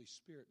of the Holy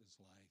Spirit in his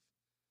life.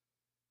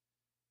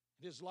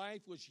 His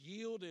life was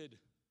yielded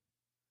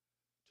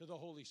to the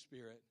Holy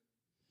Spirit,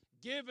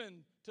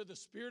 given to the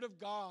Spirit of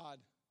God.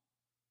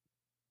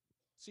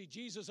 See,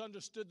 Jesus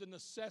understood the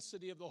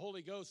necessity of the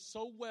Holy Ghost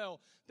so well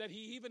that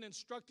he even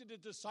instructed his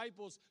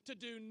disciples to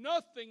do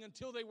nothing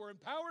until they were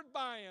empowered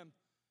by him.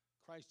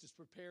 Christ is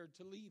prepared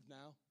to leave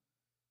now.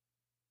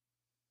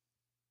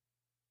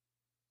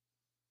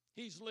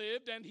 He's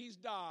lived and he's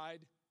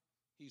died.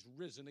 He's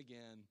risen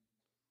again.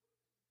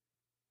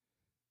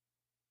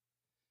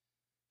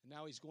 And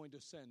now he's going to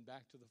ascend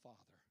back to the Father.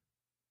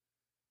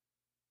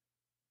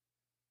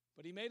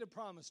 But he made a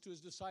promise to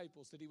his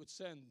disciples that he would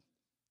send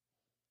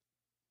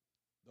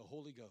the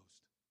Holy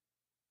Ghost,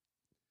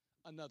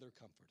 another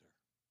comforter.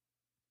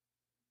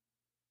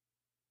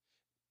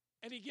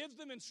 And he gives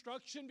them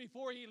instruction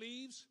before he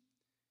leaves.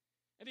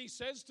 And he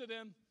says to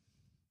them,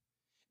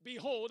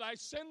 behold, I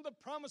send the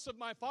promise of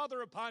my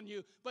Father upon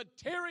you, but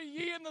tarry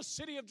ye in the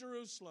city of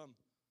Jerusalem.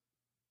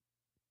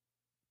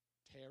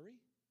 Tarry?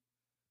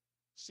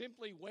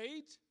 Simply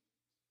wait?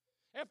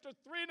 After 3.5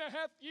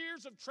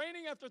 years of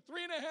training, after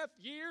 3.5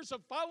 years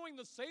of following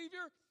the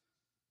Savior,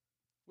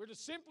 we're to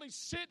simply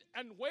sit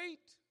and wait.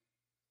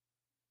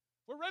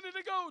 We're ready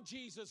to go,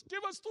 Jesus.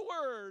 Give us the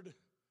word.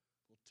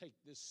 We'll take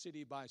this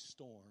city by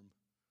storm.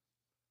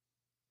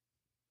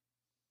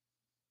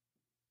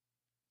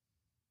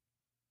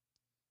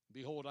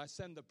 Behold, I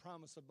send the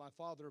promise of my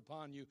Father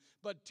upon you,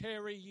 but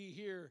tarry ye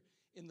here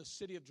in the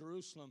city of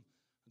Jerusalem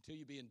until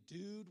you be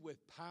endued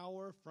with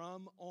power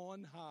from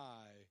on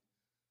high.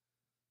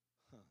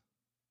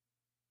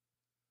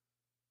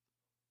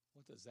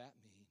 What does that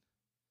mean?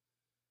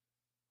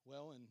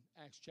 Well, in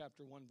Acts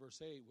chapter 1,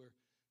 verse 8, we're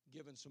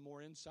given some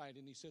more insight,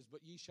 and he says, but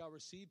ye shall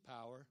receive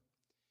power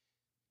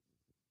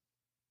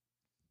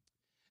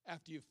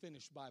after you've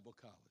finished Bible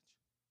college.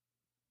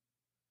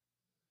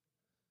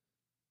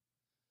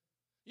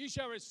 Ye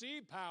shall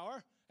receive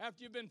power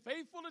after you've been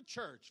faithful to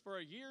church for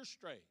a year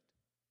straight.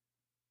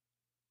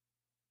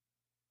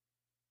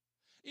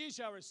 Ye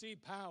shall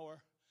receive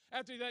power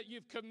after that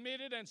you've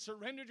committed and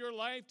surrendered your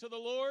life to the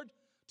Lord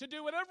to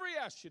do whatever he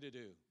asks you to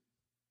do.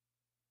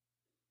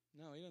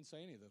 No, he doesn't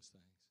say any of those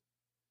things.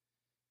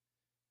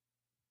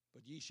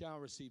 But ye shall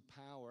receive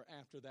power.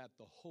 After that,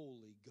 the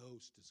Holy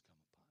Ghost is come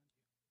upon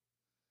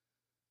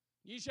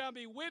you. Ye shall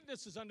be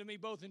witnesses unto me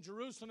both in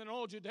Jerusalem and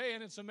all Judea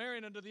and in Samaria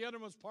and unto the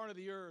uttermost part of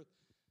the earth.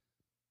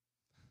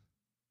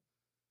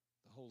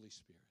 The Holy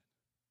Spirit,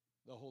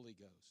 the Holy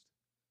Ghost,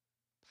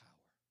 power.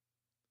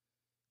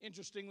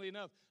 Interestingly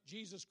enough,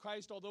 Jesus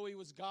Christ, although he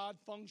was God,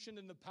 functioned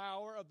in the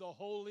power of the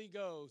Holy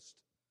Ghost.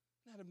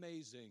 Isn't that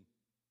amazing?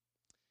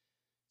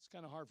 It's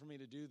kind of hard for me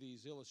to do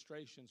these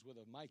illustrations with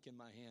a mic in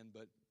my hand,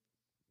 but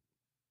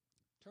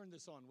turn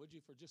this on, would you,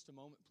 for just a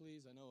moment,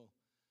 please? I know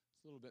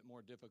it's a little bit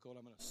more difficult.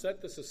 I'm going to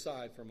set this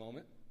aside for a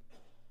moment.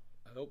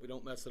 I hope we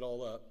don't mess it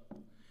all up.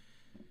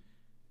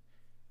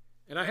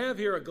 And I have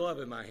here a glove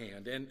in my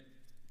hand, and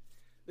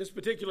this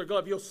particular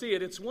glove, you'll see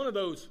it, it's one of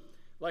those,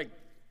 like,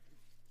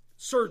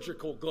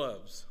 surgical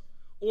gloves,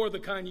 or the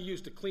kind you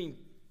use to clean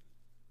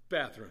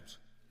bathrooms.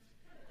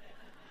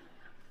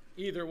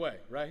 Either way,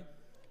 right?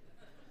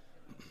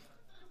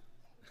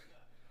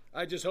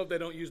 I just hope they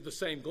don't use the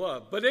same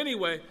glove. But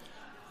anyway,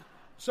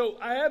 so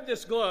I have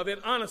this glove, and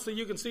honestly,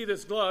 you can see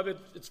this glove.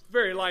 It's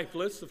very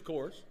lifeless, of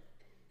course.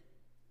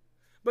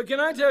 But can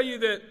I tell you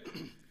that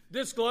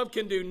this glove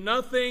can do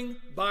nothing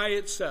by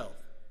itself?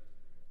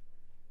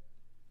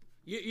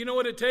 You know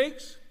what it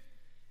takes?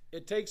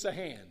 It takes a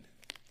hand.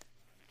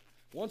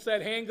 Once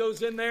that hand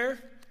goes in there,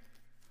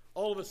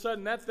 all of a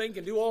sudden that thing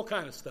can do all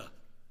kind of stuff.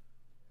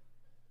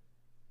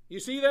 You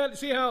see that?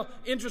 See how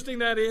interesting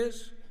that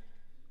is?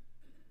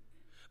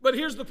 But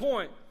here's the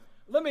point.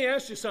 Let me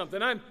ask you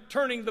something. I'm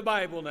turning the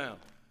Bible now.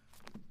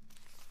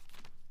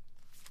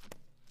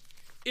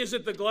 Is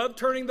it the glove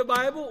turning the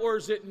Bible, or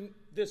is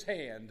it this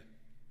hand?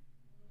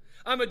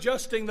 I'm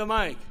adjusting the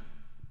mic.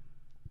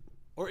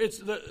 Or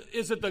is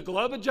it the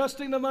glove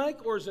adjusting the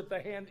mic, or is it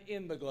the hand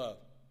in the glove?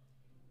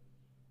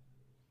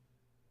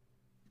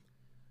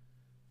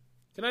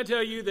 Can I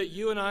tell you that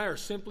you and I are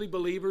simply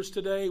believers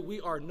today?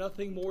 We are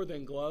nothing more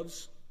than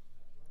gloves.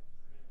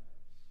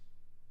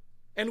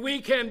 And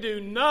we can do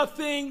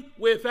nothing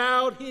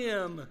without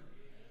Him.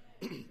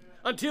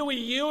 Until we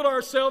yield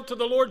ourselves to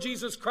the Lord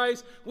Jesus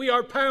Christ, we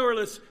are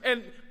powerless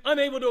and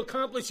unable to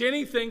accomplish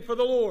anything for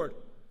the Lord.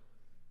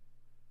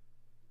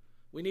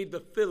 We need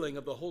the filling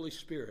of the Holy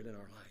Spirit in our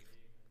life.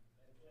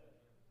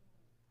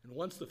 And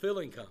once the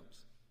filling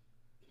comes,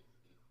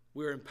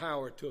 we're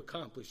empowered to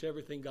accomplish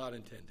everything God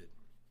intended.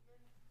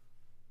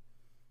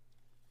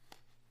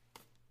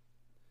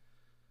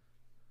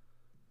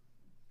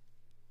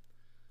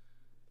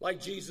 Like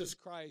Jesus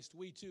Christ,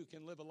 we too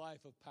can live a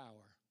life of power.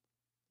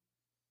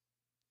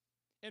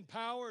 And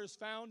power is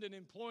found in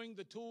employing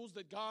the tools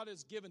that God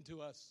has given to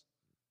us.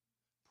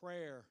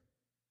 Prayer,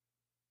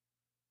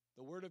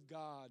 the Word of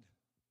God,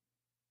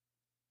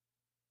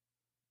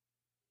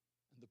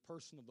 and the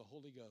person of the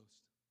Holy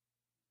Ghost.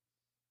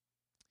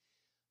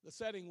 The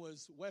setting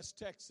was West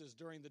Texas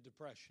during the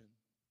Depression.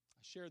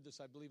 I shared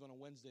this, I believe, on a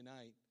Wednesday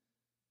night.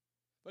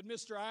 But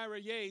Mr. Ira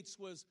Yates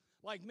was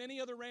like many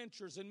other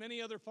ranchers and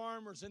many other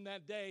farmers in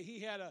that day. He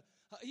had a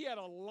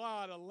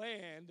lot of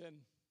land, and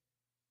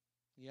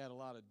he had a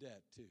lot of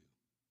debt too.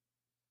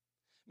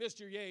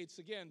 Mr. Yates,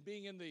 again,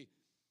 being in the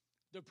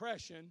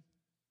Depression,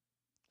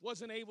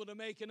 wasn't able to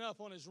make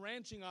enough on his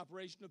ranching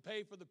operation to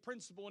pay for the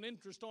principal and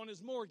interest on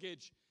his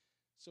mortgage,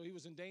 so he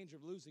was in danger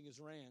of losing his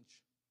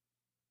ranch.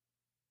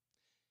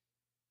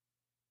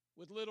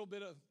 With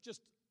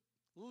just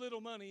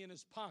little money in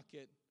his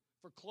pocket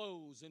for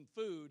clothes and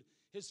food,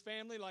 his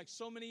family, like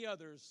so many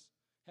others,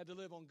 had to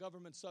live on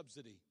government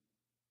subsidy.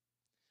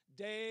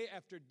 Day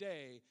after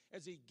day,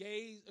 as he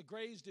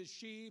grazed his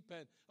sheep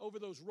and over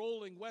those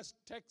rolling West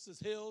Texas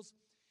hills,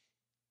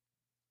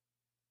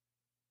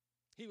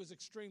 he was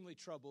extremely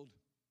troubled.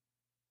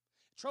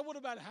 Troubled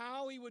about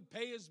how he would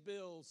pay his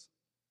bills.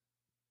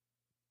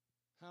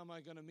 How am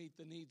I going to meet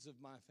the needs of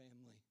my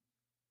family?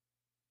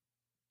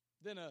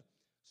 Then a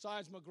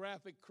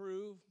seismographic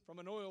crew from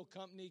an oil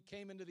company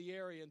came into the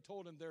area and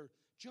told him there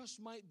just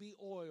might be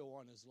oil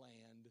on his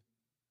land.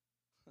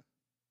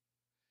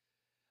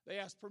 They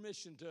asked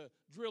permission to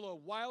drill a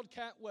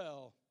wildcat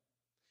well.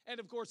 And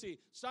of course, he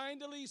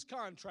signed a lease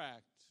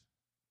contract.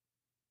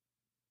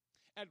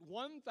 At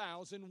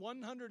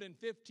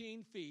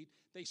 1,115 feet,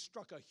 they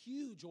struck a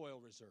huge oil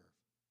reserve.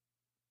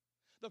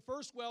 The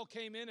first well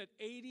came in at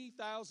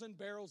 80,000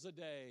 barrels a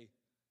day.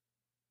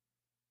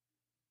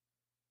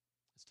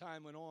 As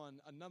time went on,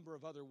 a number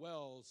of other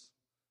wells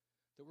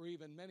that were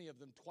even many of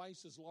them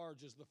twice as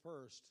large as the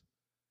first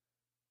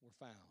were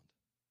found.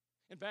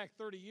 In fact,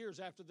 30 years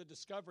after the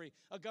discovery,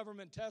 a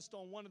government test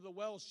on one of the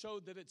wells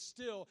showed that it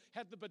still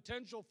had the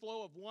potential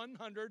flow of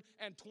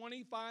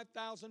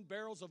 125,000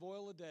 barrels of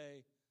oil a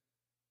day.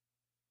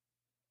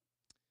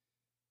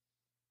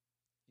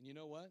 And you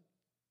know what?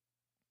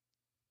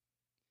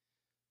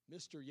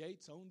 Mr.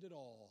 Yates owned it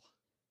all.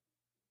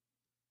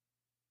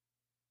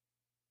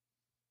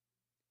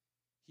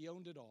 He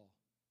owned it all.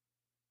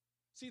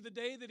 See, the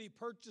day that he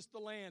purchased the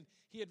land,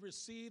 he had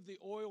received the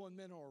oil and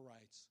mineral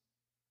rights.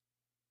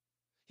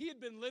 He had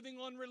been living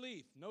on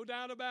relief, no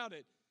doubt about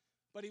it,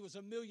 but he was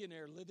a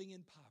millionaire living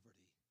in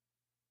poverty.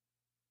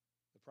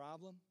 The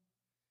problem?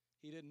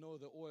 He didn't know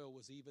the oil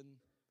was even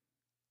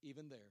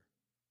there,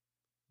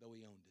 though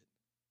he owned it.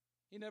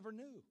 He never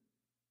knew.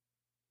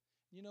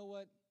 You know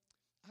what?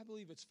 I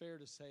believe it's fair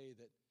to say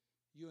that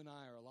you and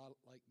I are a lot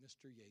like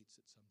Mr. Yates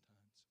at some times.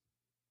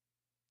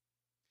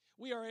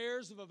 We are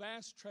heirs of a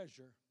vast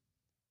treasure.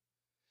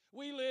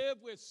 We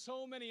live with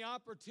so many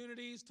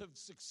opportunities to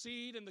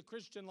succeed in the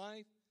Christian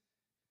life.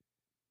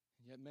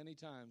 And yet many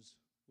times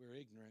we're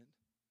ignorant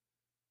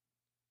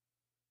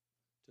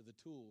to the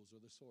tools or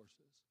the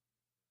sources.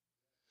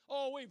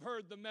 Oh, we've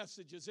heard the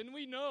messages, and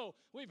we know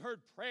we've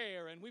heard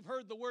prayer, and we've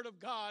heard the Word of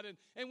God,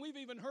 and we've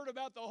even heard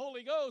about the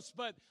Holy Ghost,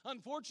 but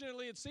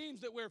unfortunately it seems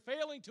that we're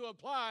failing to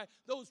apply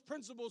those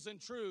principles and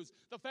truths.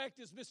 The fact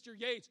is, Mr.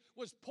 Yates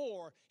was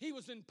poor. He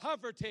was in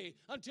poverty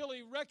until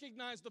he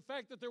recognized the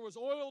fact that there was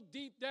oil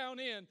deep down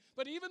in.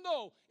 But even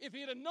though, if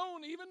he had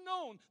known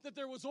that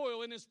there was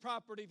oil in his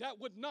property, that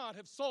would not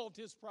have solved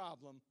his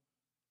problem.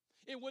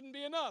 It wouldn't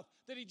be enough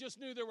that he just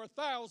knew there were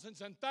thousands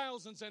and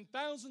thousands and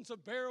thousands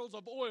of barrels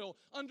of oil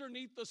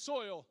underneath the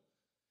soil.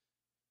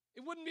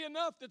 It wouldn't be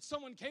enough that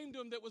someone came to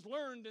him that was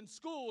learned and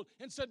schooled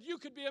and said, you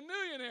could be a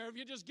millionaire if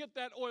you just get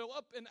that oil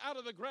up and out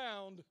of the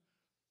ground.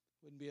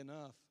 Wouldn't be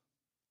enough.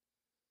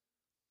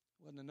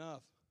 Wasn't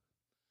enough.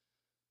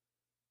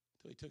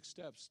 Until he took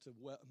steps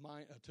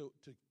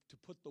to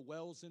put the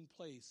wells in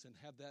place and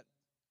have that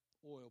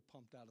oil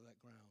pumped out of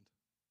that ground.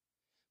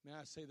 May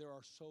I say, there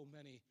are so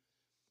many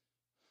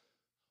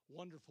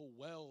wonderful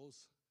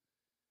wells,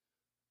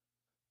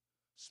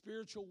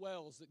 spiritual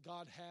wells that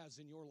God has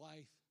in your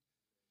life,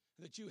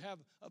 that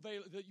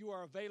you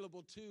are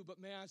available to.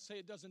 But may I say,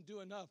 it doesn't do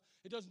enough.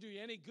 It doesn't do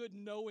you any good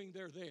knowing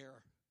they're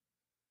there.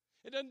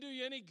 It doesn't do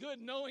you any good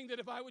knowing that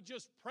if I would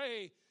just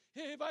pray,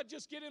 if I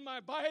just get in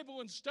my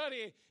Bible and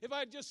study, if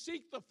I just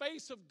seek the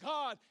face of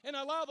God and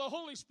allow the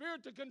Holy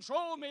Spirit to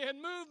control me and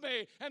move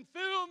me and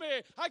fill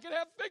me, I could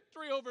have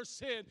victory over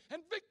sin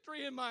and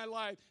victory in my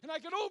life, and I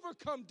could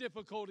overcome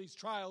difficulties,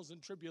 trials,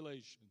 and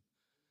tribulation.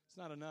 It's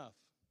not enough.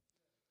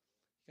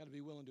 You've got to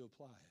be willing to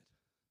apply it.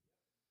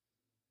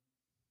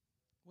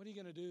 What are you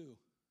going to do?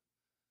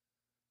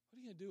 What are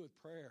you going to do with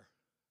prayer?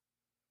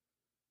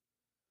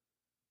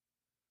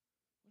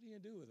 What are you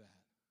going to do with that?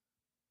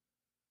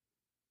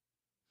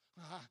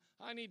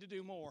 I need to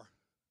do more.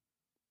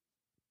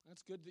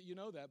 That's good that you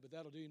know that, but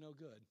that'll do you no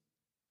good.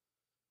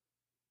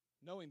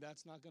 Knowing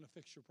that's not going to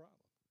fix your problem.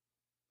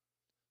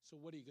 So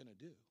what are you going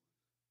to do?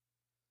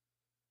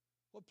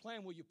 What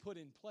plan will you put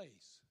in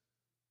place?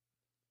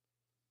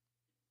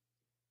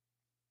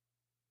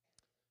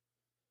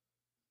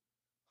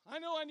 I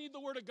know I need the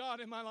Word of God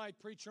in my life,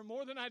 preacher,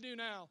 more than I do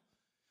now.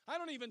 I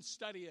don't even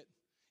study it.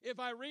 If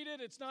I read it,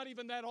 it's not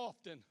even that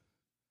often.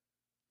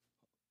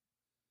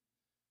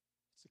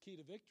 It's the key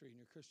to victory in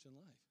your Christian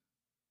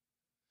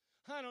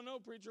life. I don't know,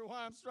 preacher,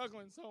 why I'm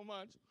struggling so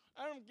much.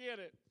 I don't get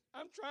it.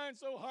 I'm trying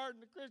so hard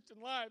in the Christian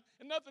life,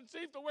 and nothing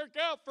seems to work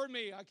out for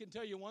me. I can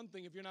tell you one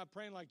thing, if you're not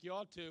praying like you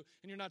ought to,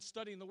 and you're not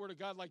studying the Word of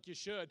God like you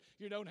should,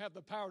 you don't have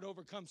the power to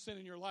overcome sin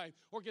in your life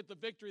or get the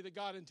victory that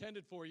God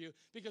intended for you.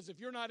 Because if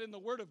you're not in the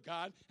Word of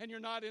God and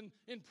you're not in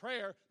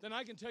prayer, then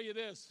I can tell you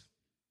this,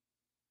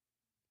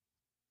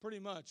 pretty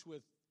much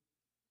with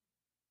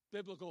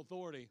biblical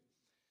authority,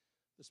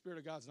 the Spirit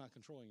of God's not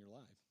controlling your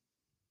life.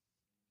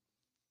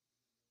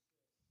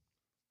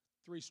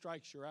 3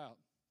 strikes, you're out.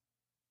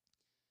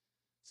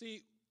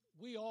 See,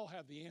 we all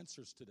have the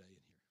answers today in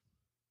here.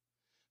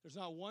 There's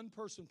not one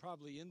person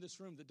probably in this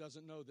room that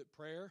doesn't know that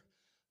prayer,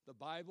 the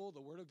Bible,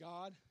 the Word of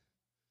God,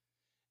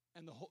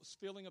 and the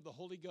filling of the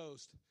Holy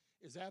Ghost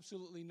is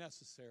absolutely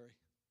necessary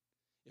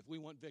if we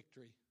want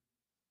victory,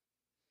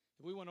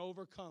 if we want to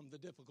overcome the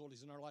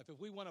difficulties in our life, if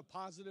we want a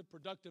positive,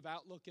 productive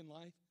outlook in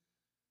life.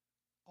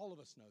 All of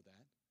us know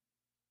that.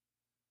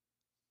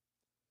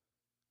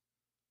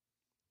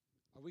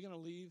 Are we going to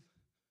leave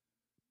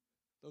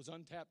those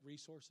untapped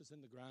resources in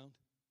the ground?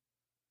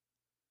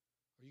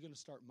 Or are you going to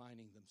start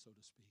mining them, so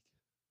to speak?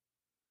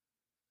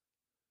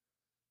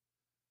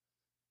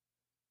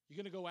 You're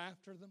going to go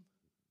after them?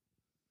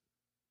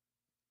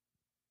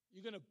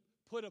 You're going to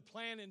put a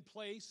plan in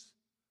place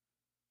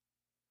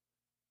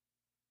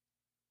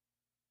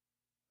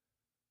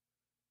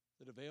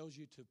that avails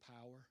you to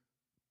power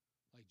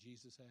like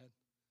Jesus had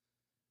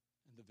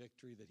and the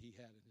victory that he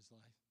had in his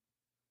life?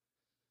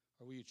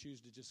 Or will you choose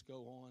to just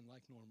go on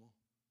like normal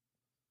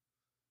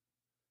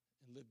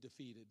and live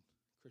defeated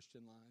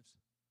Christian lives?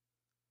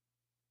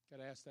 Got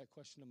to ask that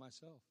question to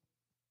myself.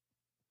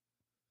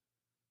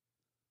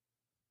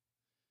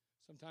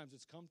 Sometimes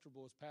it's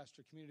comfortable as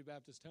pastor, Community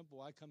Baptist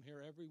Temple. I come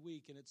here every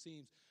week, and it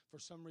seems for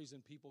some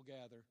reason people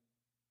gather.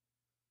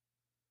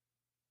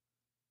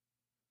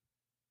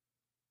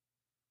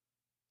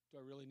 Do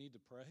I really need to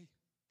pray?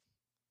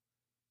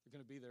 They're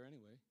going to be there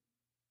anyway.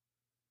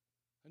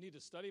 I need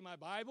to study my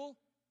Bible.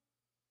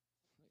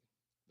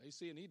 They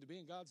see a need to be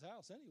in God's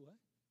house anyway.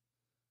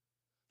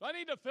 Do I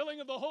need the filling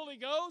of the Holy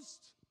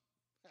Ghost?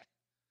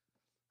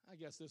 I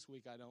guess this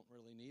week I don't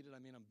really need it. I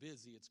mean, I'm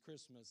busy. It's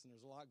Christmas, and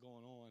there's a lot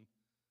going on.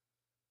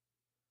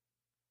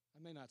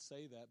 I may not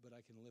say that, but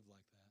I can live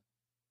like that.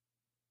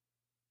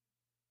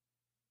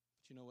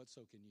 But you know what?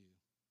 So can you.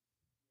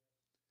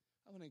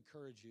 I want to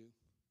encourage you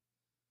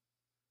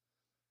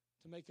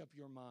to make up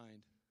your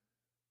mind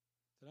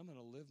that I'm going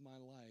to live my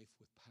life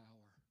with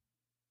power.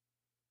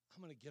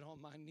 I'm going to get on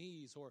my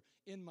knees or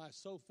in my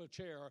sofa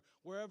chair or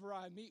wherever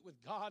I meet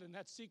with God in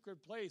that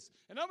secret place,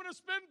 and I'm going to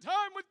spend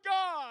time with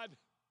God.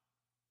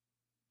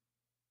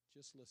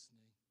 Just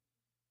listening.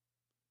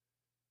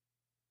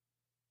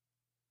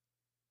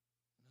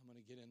 And I'm going to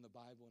going to get in the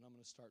Bible and I'm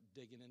going to start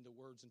digging into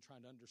words and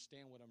trying to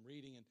understand what I'm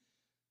reading, and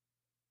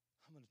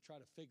I'm going to try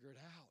to figure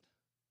it out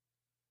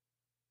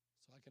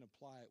so I can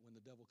apply it when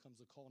the devil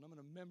comes to call. And I'm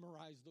going to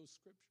memorize those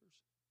scriptures.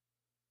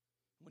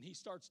 When he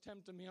starts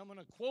tempting me, I'm going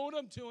to quote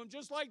them to him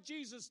just like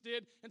Jesus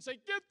did and say,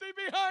 "Get thee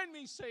behind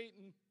me,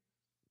 Satan."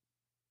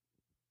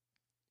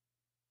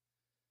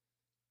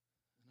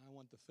 And I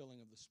want the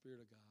filling of the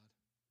Spirit of God.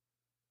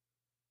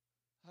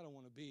 I don't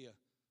want to be a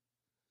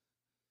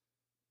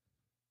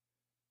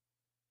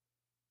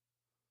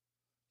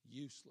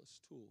useless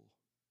tool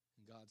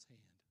in God's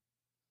hand.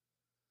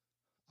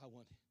 I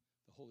want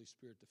the Holy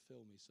Spirit to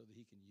fill me so that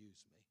he can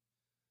use me.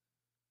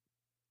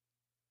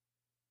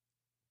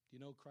 Do you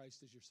know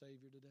Christ is your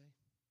Savior today?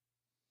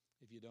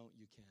 If you don't,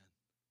 you can.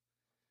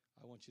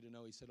 I want you to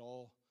know, he said,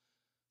 "All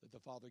that the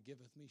Father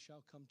giveth me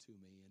shall come to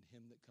me, and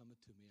him that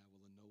cometh to me I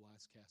will in no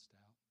wise cast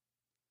out."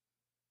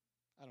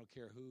 I don't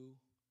care who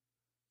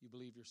you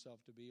believe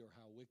yourself to be or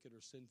how wicked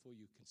or sinful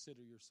you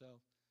consider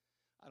yourself.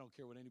 I don't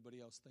care what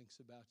anybody else thinks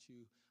about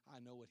you. I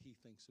know what he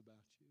thinks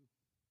about you.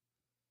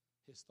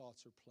 His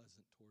thoughts are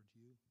pleasant toward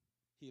you.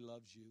 He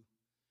loves you.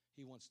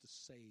 He wants to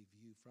save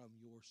you from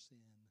your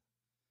sin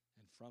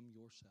and from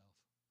yourself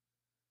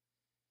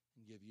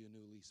and give you a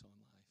new lease on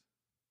life.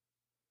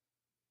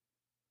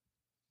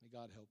 May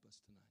God help us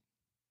tonight,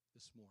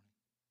 this morning.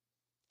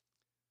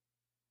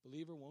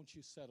 Believer, won't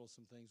you settle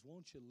some things?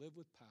 Won't you live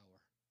with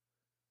power?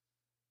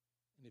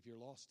 And if you're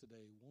lost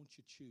today, won't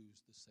you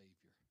choose the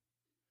Savior?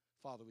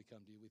 Father, we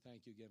come to you. We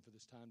thank you again for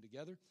this time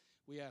together.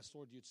 We ask,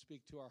 Lord, you'd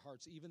speak to our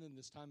hearts even in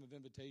this time of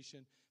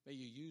invitation. May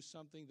you use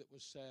something that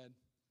was said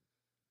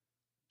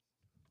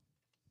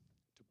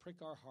to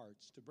prick our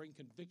hearts, to bring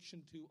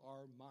conviction to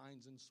our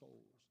minds and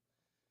souls.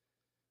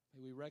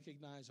 May we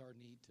recognize our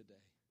need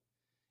today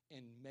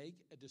and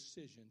make a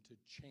decision to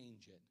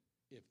change it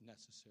if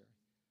necessary.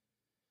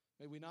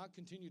 May we not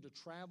continue to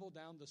travel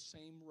down the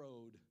same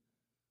road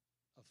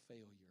of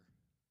failure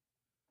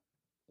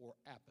or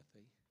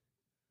apathy.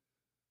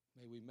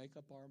 May we make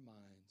up our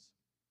minds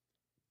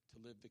to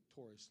live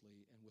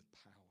victoriously and with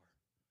power.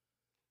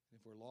 And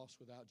if we're lost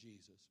without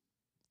Jesus,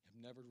 have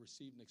never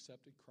received and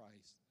accepted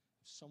Christ,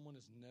 if someone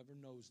has never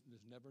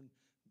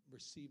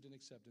received and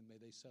accepted, may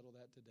they settle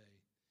that today.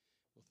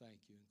 Well,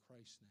 thank you in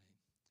Christ's name.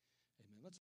 Amen. Let's